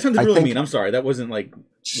true. But that sounds really mean. I'm sorry, that wasn't like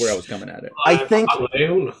where I was coming at it. I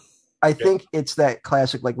think it's that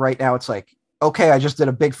classic. Like right now, it's like, okay, I just did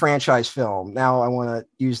a big franchise film. Now I want to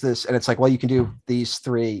use this, and it's like, well, you can do these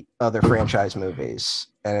 3 other franchise movies,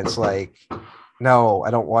 and it's like, no,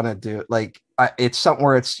 I don't want to do like. It's something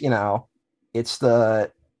where it's it's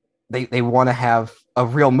they want to have a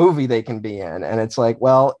real movie they can be in, and it's like,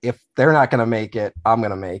 well, if they're not going to make it, I'm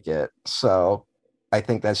going to make it. So I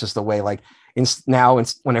think that's just the way. Like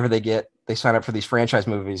whenever they sign up for these franchise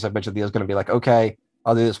movies, I bet you Theo's going to be like, okay,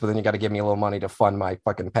 I'll do this, but then you got to give me a little money to fund my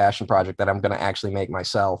fucking passion project that I'm going to actually make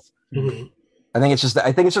myself. Mm-hmm. I think it's just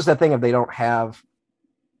that thing of they don't have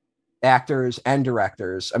actors and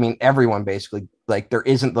directors. I mean, everyone basically, like, there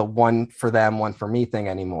isn't the one for them, one for me thing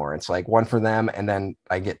anymore. It's like one for them, and then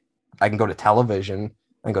I can go to television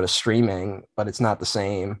and go to streaming, but it's not the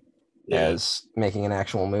same as making an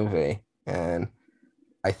actual movie. And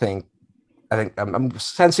I think I'm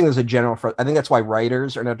sensing there's a general. I think that's why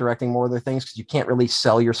writers are not directing more of their things, because you can't really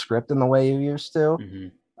sell your script in the way you used to. Mm-hmm.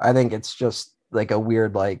 I think it's just like a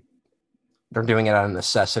weird, like, they're doing it out of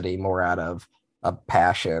necessity more out of a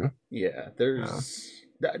passion. Yeah, there's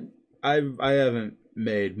I haven't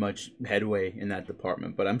made much headway in that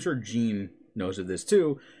department, but I'm sure Gene knows of this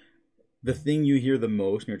too. The thing you hear the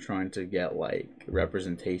most when you're trying to get like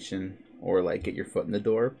representation or like get your foot in the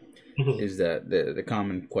door is that the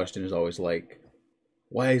common question is always like,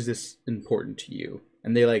 why is this important to you?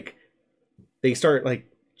 And they start like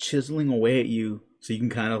chiseling away at you so you can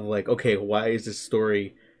kind of like, okay, why is this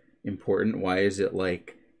story important? Why is it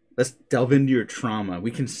like, let's delve into your trauma.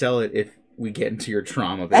 We can sell it if we get into your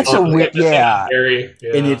trauma. That's a weird, yeah.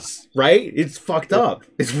 And it's right. It's fucked up.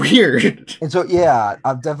 It's weird. And so, yeah,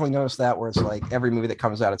 I've definitely noticed that where it's like every movie that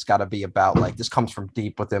comes out, it's got to be about like this comes from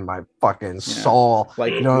deep within my fucking soul.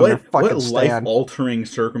 Like, you know, what life-altering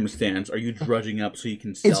circumstance are you drudging up so you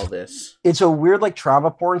can sell this? It's a weird like trauma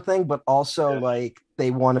porn thing, but also like they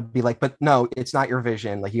want to be like, but no, it's not your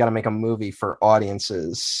vision. Like you got to make a movie for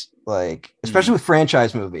audiences. Like, especially with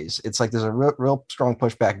franchise movies, it's like there's a real strong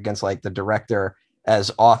pushback against like the director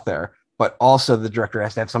as author, but also the director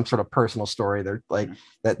has to have some sort of personal story. They're like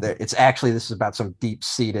that. It's actually this is about some deep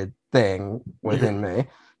seated thing within me,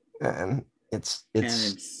 and it's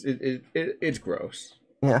gross.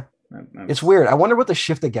 Yeah, it's weird. I wonder what the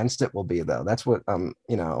shift against it will be, though. That's what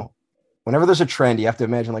you know. Whenever there's a trend, you have to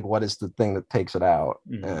imagine like what is the thing that takes it out,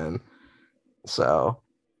 and so.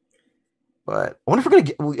 But I wonder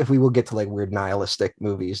if we will get to like weird nihilistic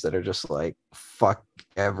movies that are just like fuck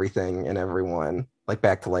everything and everyone, like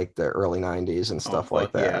back to like the early 90s and stuff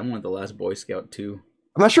like that. Yeah, I want The Last Boy Scout too.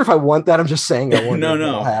 I'm not sure if I want that. I'm just saying I want no,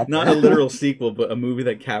 not a literal sequel, but a movie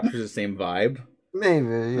that captures the same vibe. Maybe,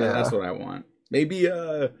 yeah. That's what I want. Maybe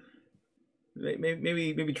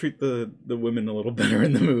treat the women a little better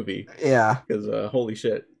in the movie. Yeah, because holy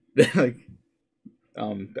shit. Like,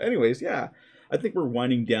 anyways, yeah. I think we're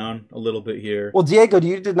winding down a little bit here. Well, Diego,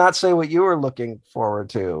 you did not say what you were looking forward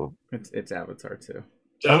to. It's Avatar 2.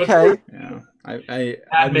 Okay. Yeah,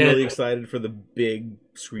 I'm really excited for the big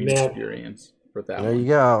screen experience for that. There you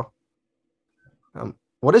go.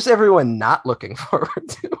 What is everyone not looking forward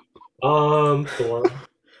to? Thor.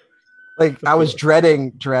 Like I was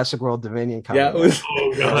dreading Jurassic World Dominion coming. Yeah, it was.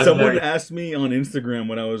 Someone asked me on Instagram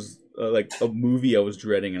when I was. Like a movie I was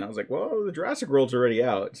dreading, and I was like, well, the Jurassic World's already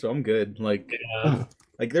out, so I'm good. Like,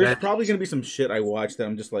 like there's probably gonna be some shit I watch that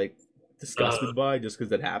I'm just like disgusted by just because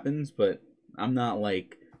that happens, but I'm not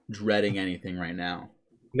like dreading anything right now.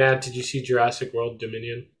 Nat, did you see Jurassic World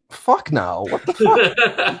Dominion? Fuck no. What the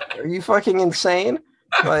fuck? Are you fucking insane?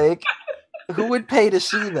 Like, who would pay to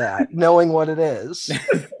see that, knowing what it is?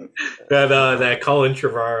 that Colin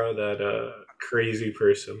Trevorrow, that crazy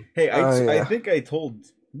person. Hey, I think I told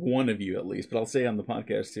one of you at least, but I'll say on the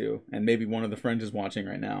podcast too, and maybe one of the friends is watching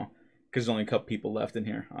right now because there's only a couple people left in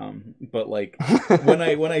here. But like when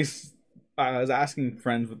I was asking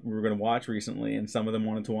friends what we were going to watch recently, and some of them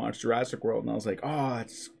wanted to watch Jurassic World, and I was like, I'm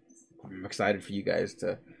excited for you guys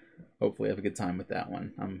to hopefully have a good time with that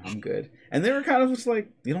one. I'm good, and they were kind of just like,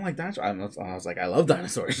 you don't like dinosaurs? I was like, I love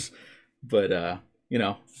dinosaurs, but you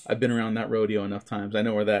know, I've been around that rodeo enough times. I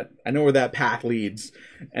know where that path leads.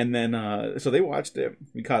 And then, so they watched it.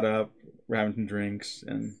 We caught up. We're having some drinks,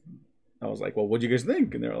 and I was like, "Well, what'd you guys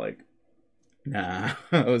think?" And they were like, "Nah,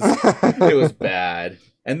 it was bad."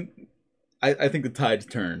 And I think the tide's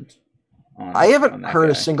turned. I haven't heard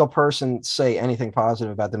a single person say anything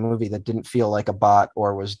positive about the movie that didn't feel like a bot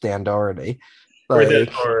or was Dan Doherty. Like, Dan.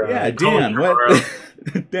 What?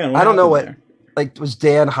 Dan, what I don't know what. There? Like, was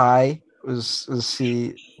Dan high? Was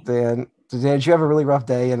he Dan? Did you have a really rough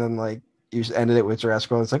day and then like you ended it with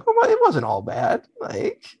Jurassic World? It's like, well, it wasn't all bad.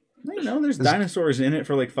 Like, you know, there's dinosaurs in it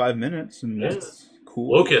for like 5 minutes, and that's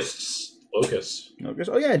cool. Locusts.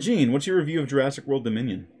 Oh yeah, Gene, what's your review of Jurassic World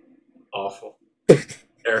Dominion? Awful.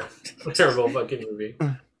 Terrible fucking movie.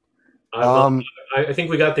 I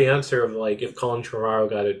think we got the answer of like if Colin Trevorrow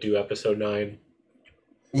got to do episode 9.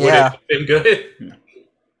 Would it have been good?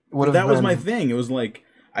 Yeah. That was my thing. It was like,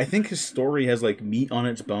 I think his story has like meat on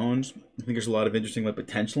its bones. I think there's a lot of interesting like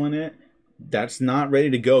potential in it. That's not ready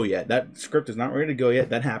to go yet. That script is not ready to go yet.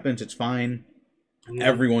 That happens. It's fine.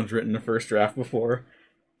 Everyone's written the first draft before.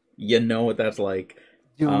 You know what that's like.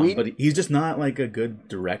 But he's just not like a good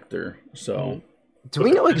director. So, do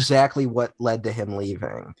we know exactly what led to him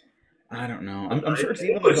leaving? I don't know. I'm sure it's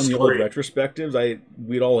even like on the old retrospectives.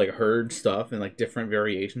 We'd all like heard stuff and like different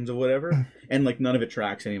variations of whatever, and like none of it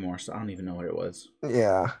tracks anymore. So I don't even know what it was.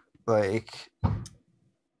 Yeah, like,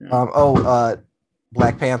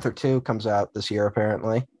 Black Panther 2 comes out this year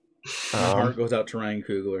apparently. My heart goes out to Ryan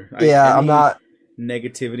Coogler. I'm not.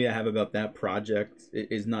 Negativity I have about that project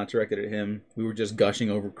is not directed at him. We were just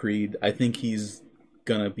gushing over Creed. I think he's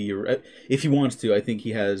gonna be, if he wants to, I think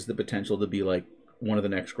he has the potential to be like one of the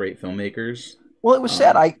next great filmmakers. Well, it was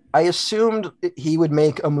sad. I assumed he would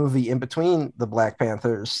make a movie in between the Black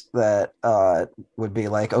Panthers that would be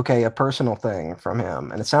like, okay, a personal thing from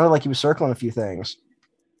him. And it sounded like he was circling a few things,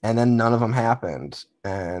 and then none of them happened.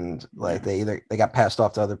 And like they got passed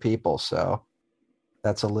off to other people. So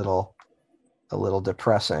that's a little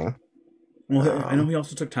depressing. Well, I know he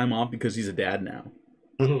also took time off because he's a dad now.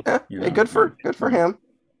 Yeah, good for him.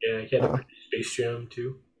 Yeah, he had a Space Jam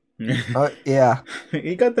too. Yeah.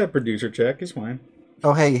 He got that producer check. He's fine.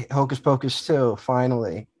 Oh, hey, Hocus Pocus 2,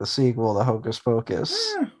 finally. The sequel to Hocus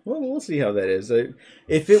Pocus. Well, we'll see how that is.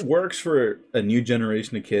 If it works for a new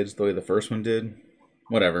generation of kids the way the first one did,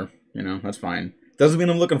 whatever. That's fine. Doesn't mean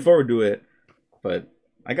I'm looking forward to it, but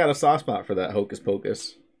I got a soft spot for that Hocus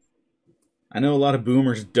Pocus. I know a lot of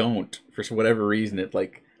boomers don't, for whatever reason. It,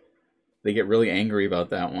 they get really angry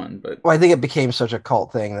about that one. But well, I think it became such a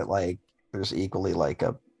cult thing that, there's equally,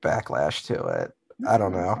 a backlash to it. I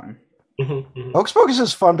don't know. Hocus Pocus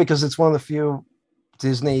is fun because it's one of the few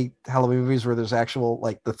Disney Halloween movies where there's actual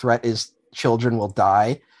the threat is children will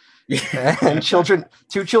die, and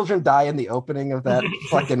two children die in the opening of that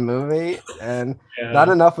fucking movie, and not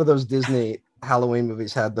enough of those Disney Halloween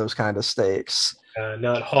movies had those kind of stakes.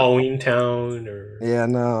 Not Halloween Town or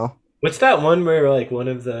no. What's that one where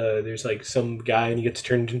there's some guy and he gets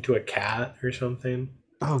turned into a cat or something?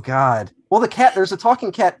 Oh God! Well, there's a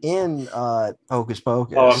talking cat in Hocus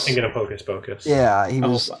Pocus. Oh, I'm thinking of Hocus Pocus. Yeah, he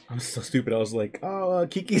was. I'm so stupid. I was like,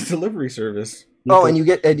 Kiki's Delivery Service. Oh, and you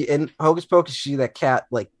get in Hocus Pocus, you see that cat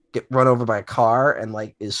get run over by a car and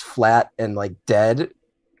is flat and dead,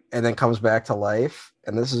 and then comes back to life.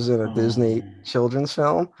 And this is in a Disney children's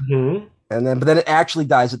film. Mm-hmm. But then it actually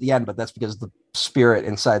dies at the end. But that's because the spirit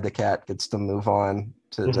inside the cat gets to move on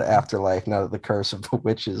to the afterlife now that the curse of the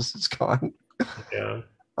witches is gone. Yeah.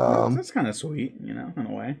 That's kind of sweet, in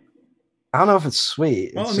a way. I don't know if it's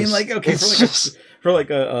sweet. Well, for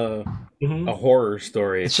a horror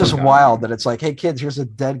story. It's just wild that it's hey kids, here's a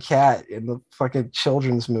dead cat in the fucking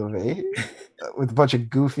children's movie with a bunch of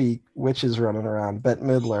goofy witches running around. Bette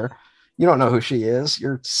Midler. You don't know who she is.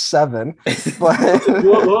 You're 7. But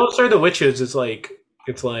well, sorry, the witches. It's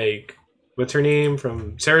what's her name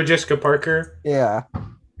from Sarah Jessica Parker? Yeah.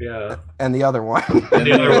 Yeah. And the other one.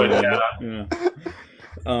 Yeah.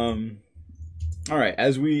 All right.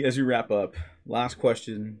 As we wrap up, last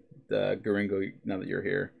question, Garingo. Now that you're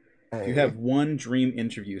here, if you have one dream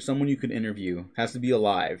interview, someone you could interview, has to be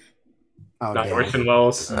alive. Oh, not Orson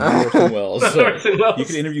Welles. Orson Welles. So Orson Welles. You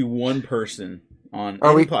can interview one person on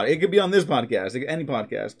any podcast. It could be on this podcast, any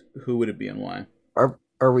podcast. Who would it be and why?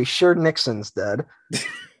 Are we sure Nixon's dead?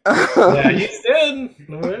 Yeah, he's dead.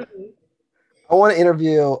 I want to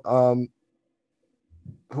interview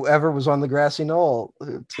whoever was on the grassy knoll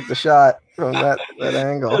who took the shot from that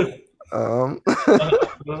angle.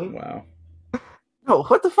 Wow. No,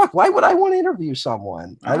 what the fuck? Why would I want to interview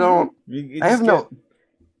someone? I don't know.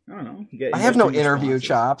 I have no interview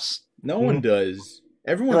chops. No one does.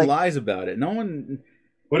 Everyone lies about it. No one.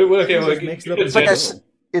 Makes it up.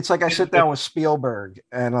 It's like I sit down with Spielberg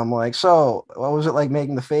and I'm like, so what was it like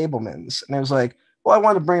making The Fabelmans? And it was like, well, I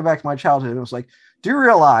wanted to bring it back to my childhood. And it was like, do you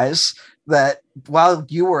realize that while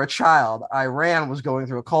you were a child, Iran was going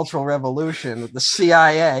through a cultural revolution with the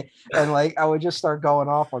CIA? And I would just start going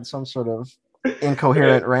off on some sort of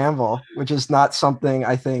incoherent ramble, which is not something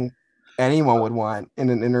I think anyone would want in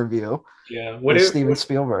an interview. Yeah. With Steven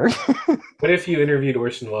Spielberg. What if you interviewed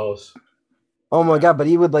Orson Welles? Oh my God, but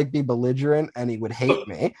he would be belligerent and he would hate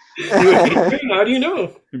me. How do you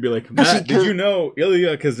know? He'd be like, Matt, did you know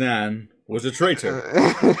Ilya Kazan was a traitor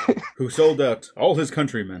who sold out all his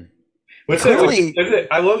countrymen? What's that?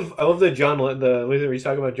 I love the John. The way that he's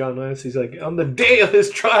talking about John Lance. He's like, on the day of his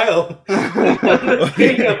trial, on the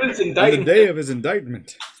day of his indictment. On the day of his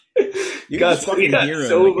indictment. You got so fucking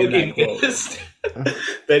pissed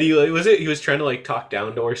that he was trying to talk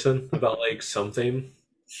down to Orson about something.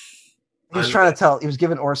 He was trying to tell. He was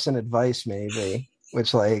giving Orson advice, maybe,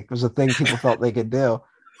 which was a thing people felt they could do.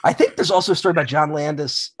 I think there's also a story about John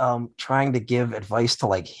Landis trying to give advice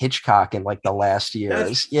to Hitchcock in the last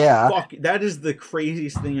years. That is the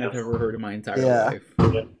craziest thing I've ever heard in my entire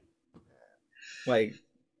life.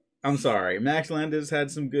 I'm sorry, Max Landis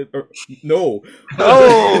had some good. No.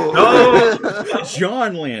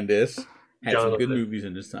 John Landis had some good movies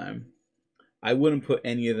in his time. I wouldn't put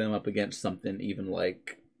any of them up against something even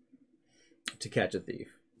To Catch a Thief.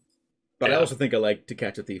 But I also think I like To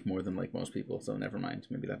Catch a Thief more than most people, so never mind.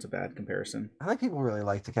 Maybe that's a bad comparison. I think people really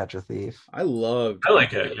like To Catch a Thief. I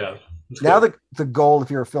like it, yeah. Now the goal,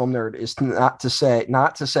 if you're a film nerd, is not to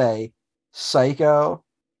say Psycho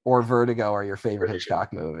or Vertigo are your favorite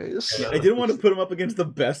Hitchcock movies. I didn't want to put them up against the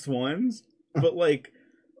best ones. but like,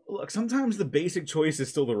 look, sometimes the basic choice is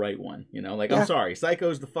still the right one. You know, like I'm sorry,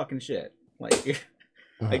 Psycho's the fucking shit. Like,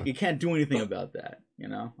 like you can't do anything about that. You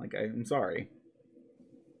know, like I'm sorry.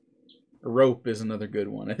 Rope is another good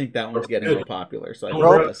one. I think that one's getting more popular. So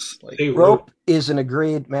Rope is an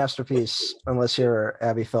agreed masterpiece, unless you're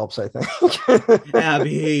Abby Phelps. I think.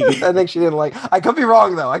 Abby. I think she didn't like. I could be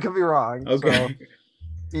wrong though. I could be wrong. Okay.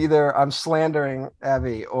 So either I'm slandering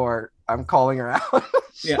Abby or I'm calling her out.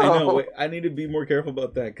 Yeah, I know. Wait, I need to be more careful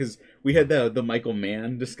about that because we had the Michael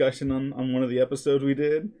Mann discussion on one of the episodes we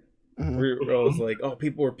did. Where I was like, oh,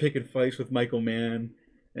 people were picking fights with Michael Mann.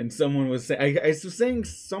 And someone was saying, I was saying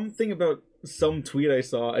something about some tweet I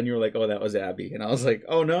saw, and you were like, oh, that was Abby. And I was like,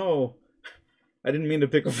 oh, no, I didn't mean to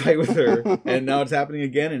pick a fight with her. And now it's happening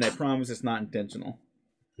again, and I promise it's not intentional.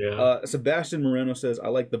 Yeah. Sebastian Moreno says, I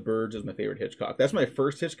like The Birds as my favorite Hitchcock. That's my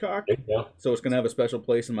first Hitchcock, so it's going to have a special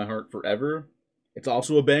place in my heart forever. It's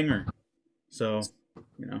also a banger. So,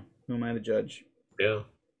 you know, who am I to judge? Yeah.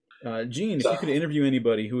 Gene, if you could interview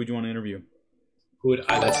anybody, who would you want to interview?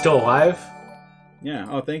 That's still alive? Yeah.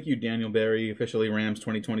 Oh, thank you, Daniel Barry, officially Rams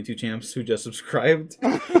 2022 champs, who just subscribed.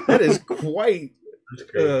 That is quite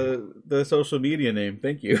the social media name.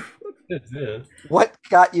 Thank you. Yeah. What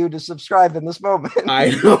got you to subscribe in this moment? I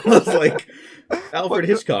know. It's like Alfred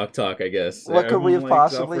Hitchcock talk, I guess. What could we have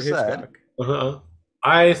possibly said?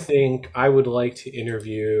 I think I would like to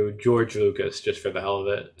interview George Lucas just for the hell of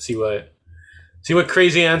it. See what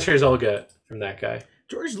crazy answers I'll get from that guy.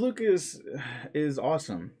 George Lucas is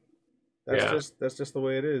awesome. That's just the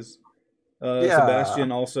way it is.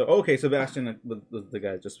 Sebastian also. Okay, Sebastian, the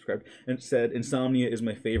guy just subscribed and said Insomnia is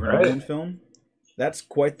my favorite Nolan film. That's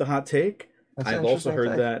quite the hot take. I've also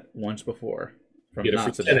heard that once before from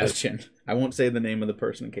not Sebastian. I won't say the name of the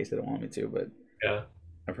person in case they don't want me to, but yeah,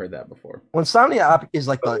 I've heard that before. Well, Insomnia is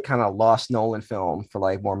like the kind of lost Nolan film for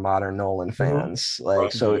like more modern Nolan fans.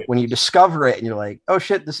 Like, so when you discover it and you're like, oh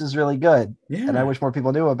shit, this is really good, and I wish more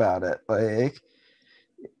people knew about it. Like.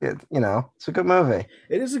 It's a good movie.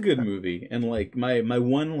 It is a good movie, and like my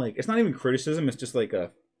one, like, it's not even criticism, it's just like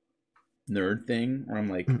a nerd thing where I'm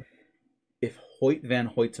like, if Hoyt van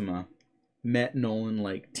Hoytema met Nolan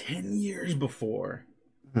like 10 years before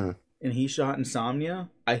and he shot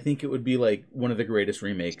Insomnia, I think it would be like one of the greatest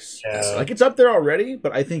remakes. Like, it's up there already,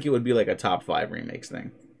 but I think it would be like a top 5 remakes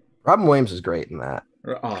thing. Robin Williams is great in that.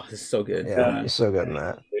 Oh, this is so good. Yeah, he's so good in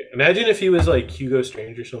that. Imagine if he was like Hugo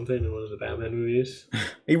Strange or something in one of the Batman movies.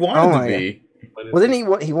 He wanted to be. Well, then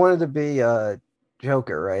he wanted to be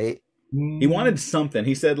Joker, right? He wanted something.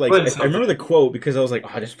 He said, like, I remember the quote because I was like,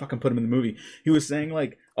 oh, just fucking put him in the movie. He was saying,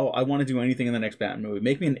 like, oh, I want to do anything in the next Batman movie.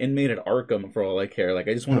 Make me an inmate at Arkham for all I care. Like,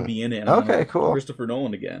 I just want to be in it. And okay, cool. Christopher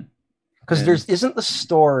Nolan again. Because isn't the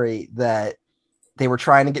story that they were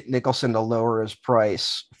trying to get Nicholson to lower his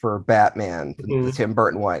price for Batman, the Tim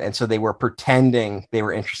Burton one, and so they were pretending they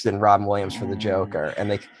were interested in Robin Williams for the Joker,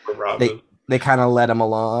 and they kind of let him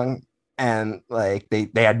along, and like they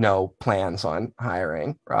had no plans on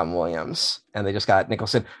hiring Robin Williams, and they just got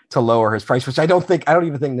Nicholson to lower his price, which I don't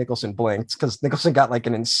even think Nicholson blinked, because Nicholson got like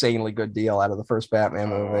an insanely good deal out of the first Batman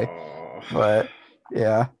movie. But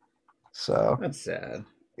yeah, so that's sad.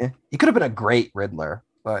 Yeah, he could have been a great Riddler.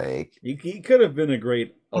 Like, he could have been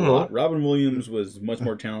a lot. Robin Williams was much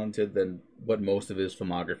more talented than what most of his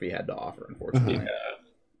filmography had to offer, unfortunately.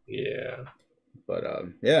 Yeah. But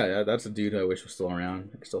yeah, that's a dude I wish was still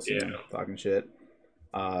around. I could still see him talking shit.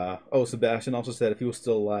 Sebastian also said if he was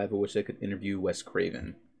still alive, I wish I could interview Wes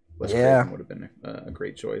Craven. Wes Craven would have been a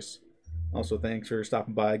great choice. Also, thanks for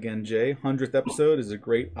stopping by again, Jay. 100th episode is a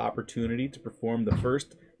great opportunity to perform the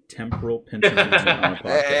first temporal pinch on our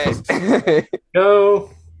podcast. No.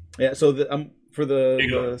 Yeah, so for the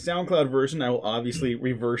SoundCloud version, I will obviously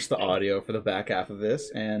reverse the audio for the back half of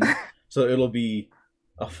this, and so it'll be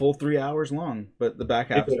a full 3 hours long, but the back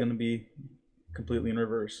half is going to be completely in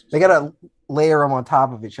reverse. They gotta layer them on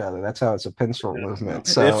top of each other. That's how it's a pencil movement.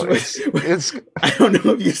 So it's I don't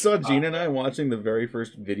know if you saw Gene and I watching the very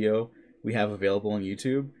first video we have available on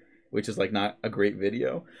YouTube, which is like not a great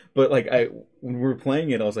video, but like when we were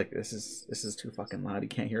playing it, I was like, this is too fucking loud. You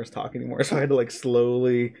can't hear us talk anymore. So I had to like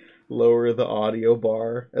slowly lower the audio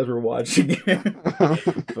bar as we're watching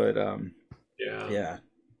it. But yeah.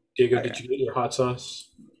 Diego, did you get your hot sauce?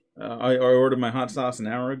 I ordered my hot sauce an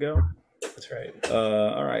hour ago. That's right.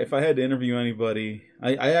 All right. If I had to interview anybody,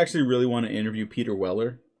 I actually really want to interview Peter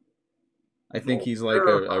Weller. I think he's like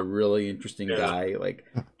a really interesting guy. Like,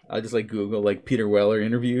 I just like Google like Peter Weller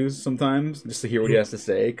interviews sometimes just to hear what he has to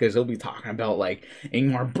say, because he'll be talking about like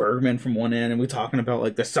Ingmar Bergman from one end, and we're talking about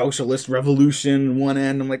like the socialist revolution one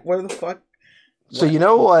end. I'm like, what the fuck? So you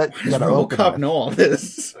know what? Does RoboCop know all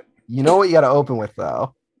this? You know what you got to open with,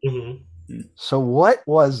 though. Mm-hmm. So what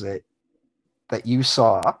was it that you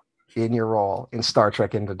saw in your role in Star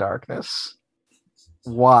Trek Into Darkness?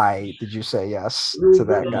 Why did you say yes to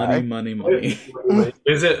that guy? Money.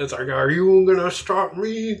 Is it? It's like, are you gonna stop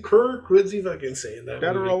me, Kirk? What's he fucking saying that?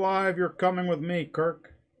 Dead or alive, you're coming with me,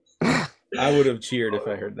 Kirk. I would have cheered if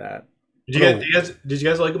I heard that. Did you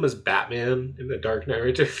guys like him as Batman in The Dark Knight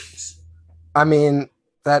Returns? I mean,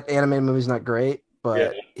 that animated movie's not great,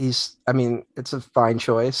 but it's a fine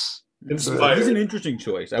choice. He's an interesting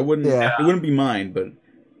choice. It wouldn't be mine, but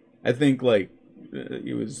I think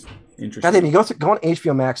it was interesting. God damn, you go on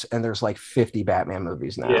HBO Max and there's like 50 Batman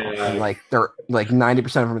movies now, and like they're like 90%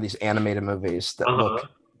 of them are these animated movies that look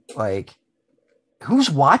like, who's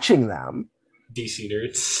watching them? DC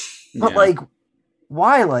nerds. But like,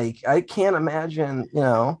 why? Like, I can't imagine.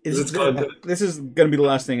 This is gonna be the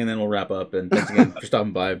last thing, and then we'll wrap up. And thanks again for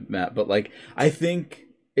stopping by, Matt. But like, I think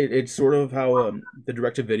it's sort of how the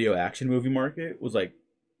direct-to-video action movie market was like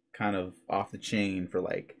kind of off the chain for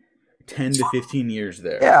like 10 to 15 years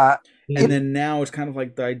there. Yeah. And then now it's kind of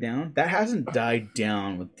like died down. That hasn't died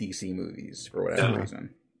down with DC movies for whatever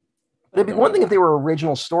reason. It'd be one thing if they were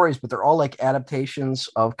original stories, but they're all like adaptations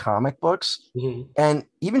of comic books. Mm-hmm. And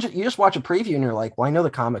even you just watch a preview and you're like, well, I know the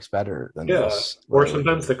comic's better than this. Or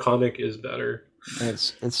sometimes the comic is better.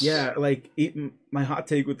 It's like my hot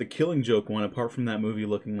take with the Killing Joke one, apart from that movie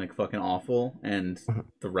looking like fucking awful and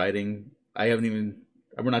the writing, we're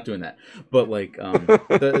not doing that. But like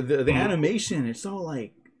the animation, it's all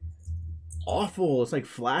like awful. It's like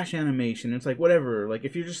Flash animation. It's like whatever. Like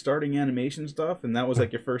if you're just starting animation stuff and that was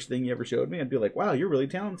like your first thing you ever showed me, I'd be like, wow, you're really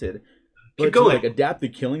talented. But to like adapt the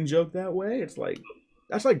Killing Joke that way, it's like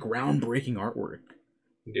that's like groundbreaking artwork.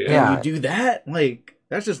 Yeah. And you do that, like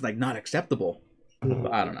that's just like not acceptable.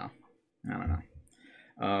 But I don't know.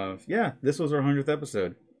 This was our 100th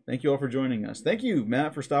episode. Thank you all for joining us. Thank you,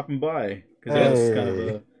 Matt, for stopping by, because that's kind of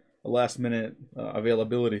a last minute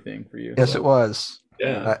availability thing for you. Yes, it was.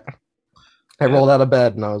 Yeah. I rolled out of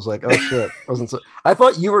bed and I was like, oh shit. I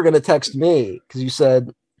thought you were going to text me because you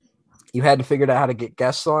said you hadn't figured out how to get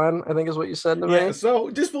guests on, I think is what you said to me. So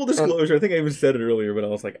just full disclosure, I think I even said it earlier, but I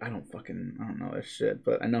was like, I don't know this shit,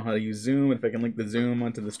 but I know how to use Zoom. If I can link the Zoom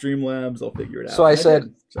onto the Streamlabs, I'll figure it out. So I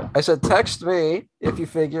said, text me if you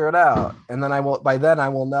figure it out. And then by then I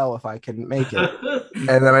will know if I can make it. And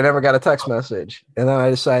then I never got a text message. And then I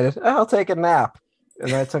decided, I'll take a nap.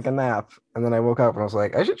 And then I took a nap. And then I woke up and I was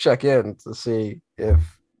like, I should check in to see if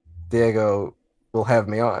Diego will have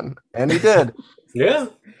me on. And he did. Yeah.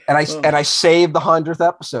 And I saved the 100th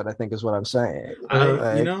episode, I think is what I'm saying.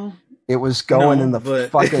 It was going in the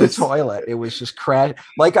fucking toilet. It was just crash.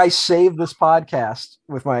 Like I saved this podcast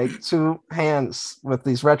with my two hands with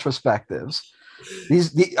these retrospectives.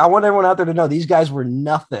 I want everyone out there to know these guys were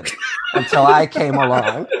nothing until I came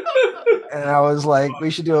along. And I was like, we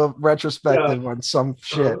should do a retrospective on some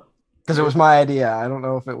shit. Because it was my idea. I don't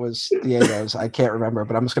know if it was Diego's. I can't remember,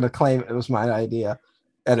 but I'm just going to claim it was my idea.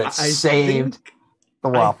 And it saved the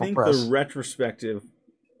Waffle Press. The retrospective,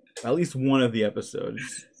 at least one of the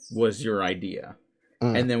episodes, was your idea.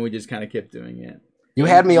 And then we just kind of kept doing it. You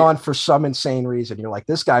had me on for some insane reason. You're like,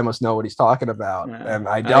 this guy must know what he's talking about. And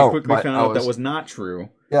I don't. I quickly found out that was not true.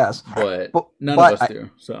 Yes. But none of us do.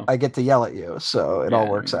 So I get to yell at you, so it all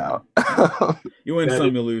works out. You win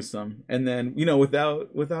some, you lose some. And then,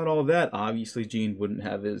 without all that, obviously Gene wouldn't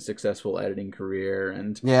have his successful editing career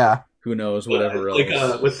and who knows, whatever else.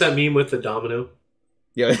 Like, what's that meme with the domino?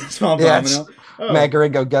 Yeah, small domino. Matt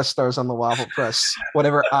Gringo guest stars on the Waffle Press.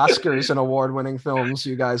 Whatever Oscars and award-winning films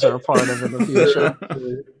you guys are a part of in the future.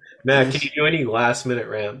 Matt, can you do any last-minute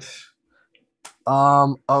rants?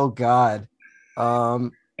 Oh God.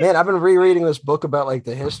 Man, I've been rereading this book about like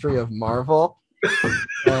the history of Marvel.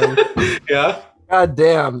 And, God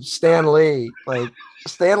damn, Stan Lee. Like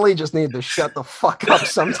Stan Lee just needed to shut the fuck up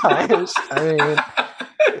sometimes. I mean,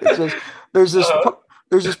 it's just there's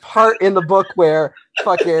this part in the book where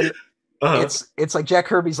fucking it's like Jack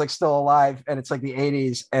Kirby's like still alive and it's like the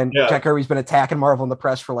 80s and Jack Kirby's been attacking Marvel in the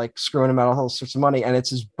press for like screwing him out of all sorts of money and it's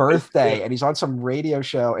his birthday and he's on some radio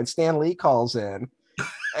show and Stan Lee calls in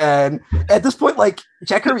and at this point like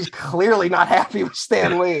Jack Kirby's clearly not happy with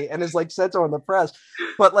Stan Lee and is like said so in the press,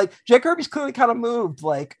 but like Jack Kirby's clearly kind of moved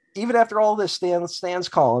like even after all this Stan's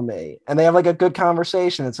calling me and they have like a good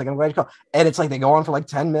conversation. It's like I'm glad you called and it's like they go on for like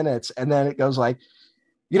 10 minutes and then it goes like,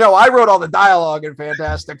 I wrote all the dialogue in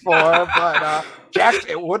Fantastic Four, but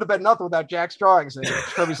it would have been nothing without Jack's drawings. And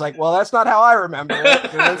Kirby's like, well, that's not how I remember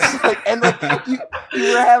it. And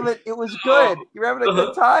you were having, it was good. You were having a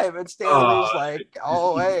good time. And Stan Lee's like,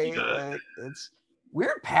 oh, hey,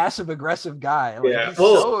 weird passive aggressive guy. Like, Yeah, he's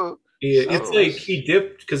well, yeah, so- it's like he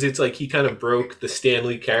dipped because it's like he kind of broke the Stan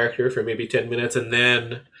Lee character for maybe 10 minutes, and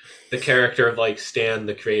then the character of like Stan,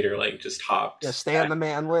 the creator, like just hopped. Yeah, Stan the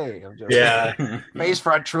Man Lee. Yeah. Face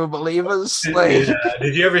front true believers. Like, Yeah.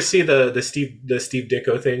 Did you ever see the Steve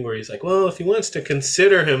Ditko thing where he's like, well, if he wants to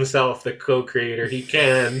consider himself the co-creator, he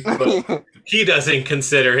can, but he doesn't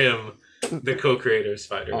consider him the co-creator of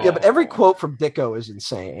Spider-Man. yeah, but every quote from Ditko is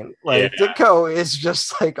insane. Like, Yeah. Ditko is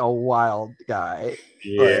just like a wild guy.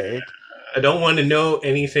 Yeah. Like, I don't want to know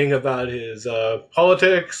anything about his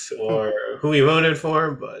politics or who he voted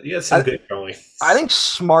for, but he has some good drawing. I think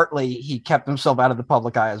smartly he kept himself out of the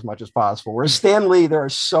public eye as much as possible. Whereas Stan Lee, there are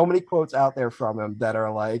so many quotes out there from him that are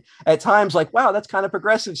like, at times like, wow, that's kind of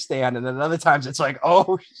progressive, Stan. And then other times it's like,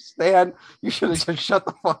 oh, Stan, you should have just shut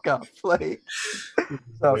the fuck up. Like,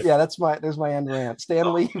 so yeah, there's my end rant.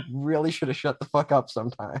 Stan Lee really should have shut the fuck up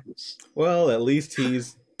sometimes. Well, at least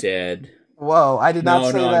he's dead. Whoa, I did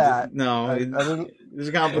not say that. I didn't. He's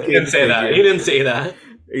a complicated He didn't say that. figure. He didn't say that.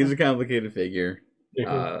 He's a complicated figure.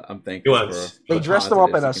 I'm thankful for. They dressed him up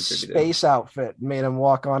in a positives he contributed. space outfit and made him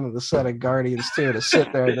walk onto the set of Guardians 2 to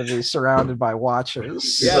sit there and to be surrounded by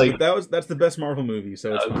watches. Yeah, Like- but that's the best Marvel movie,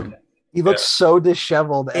 so it's fine. He looks so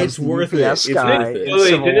disheveled as It's the worth UPS it. It's guy worth it. in Oh, wait,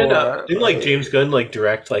 Civil War. didn't like James Gunn like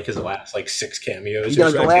direct like his last like 6 cameos? Yeah,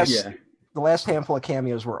 or the something? last- Yeah. The last handful of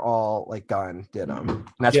cameos were all like Gunn did them. And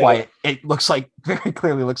that's Yeah. why it looks like very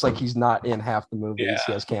clearly looks like he's not in half the movies Yeah.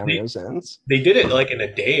 he has cameos in. They did it like in a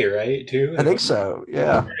day, right? Too. I think so.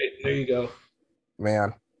 Yeah, Right, there you go.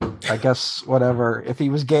 man. I guess whatever. If he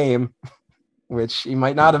was game, which he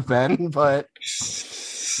might not have been, but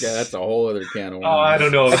Yeah, that's a whole other can of worms. Oh, I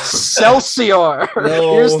don't know. Excelsior!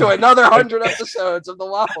 No. Here's to another 100 episodes of the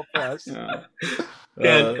Waffle Press. Yeah.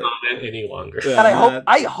 Can't comment any longer. yeah. And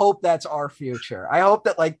I hope that's our future. I hope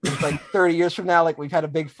that like 30 years from now, like we've had a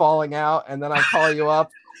big falling out, and then I call you up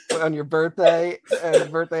on your birthday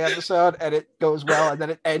episode, and it goes well, and then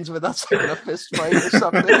it ends with us like in a fist fight or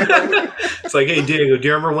something. It's like, hey, Diego, do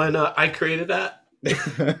you remember when I created that?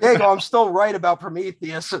 There you go. I'm still right about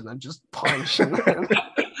Prometheus, and then just punch. And then...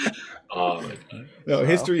 Oh, my God. No,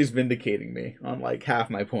 history is vindicating me on like half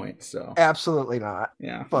my points. So Absolutely not.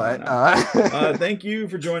 yeah, But no. Thank you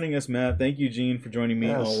for joining us, Matt. Thank you, Gene, for joining me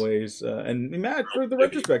Yes. always, and Matt for the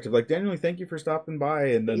retrospective. Like, genuinely, thank you for stopping by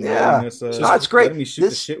and Yeah. letting us. No, it's great. Letting me shoot the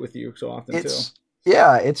This- shit with you so often too.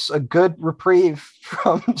 It's a good reprieve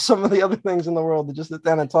from some of the other things in the world to just sit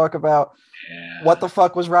down and talk about what the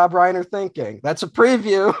fuck was Rob Reiner thinking. That's a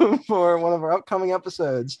preview for one of our upcoming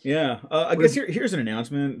episodes. Yeah, I guess here's an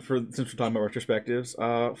announcement for since we're talking about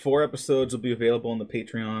retrospectives. 4 episodes will be available on the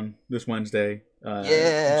Patreon this Wednesday.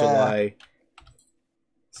 July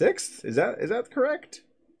 6th. Is that correct?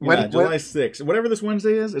 Yeah, July 6th. Whatever this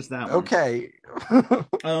Wednesday is, it's that one. Okay.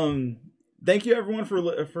 Thank you everyone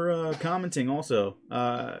for commenting. Also,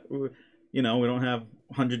 we don't have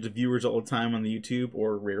hundreds of viewers all the time on the YouTube,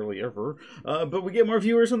 or rarely ever, but we get more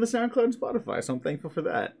viewers on the SoundCloud and Spotify, so I'm thankful for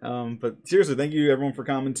that. But seriously, thank you everyone for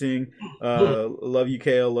commenting. Love you,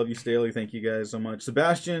 Kale. Love you, Staley. Thank you guys so much.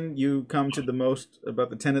 Sebastian, you commented the most about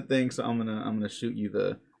the Tenet thing, so I'm gonna shoot you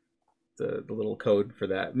the little code for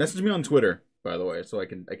that. Message me on Twitter, by the way, so I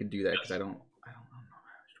can do that, because I don't know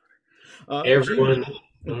how to Twitter. Everyone.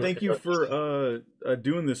 Thank you for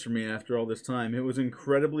doing this for me after all this time. It was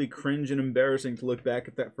incredibly cringe and embarrassing to look back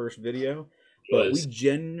at that first video, but we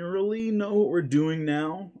generally know what we're doing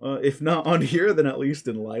now. If not on here, then at least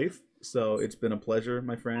in life. So it's been a pleasure,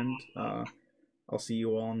 my friend. I'll see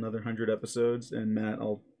you all in another 100 episodes. And Matt,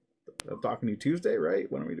 I'm talking to you Tuesday, right?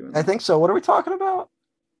 When are we doing that? I think so. What are we talking about?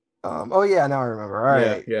 Oh yeah, now I remember. All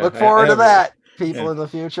right. Yeah. Look forward to that, people yeah. in the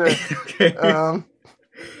future. Okay.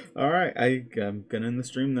 All right. I'm gonna end the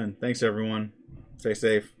stream then. Thanks, everyone. Stay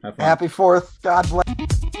safe. Have fun. Happy 4th. God bless.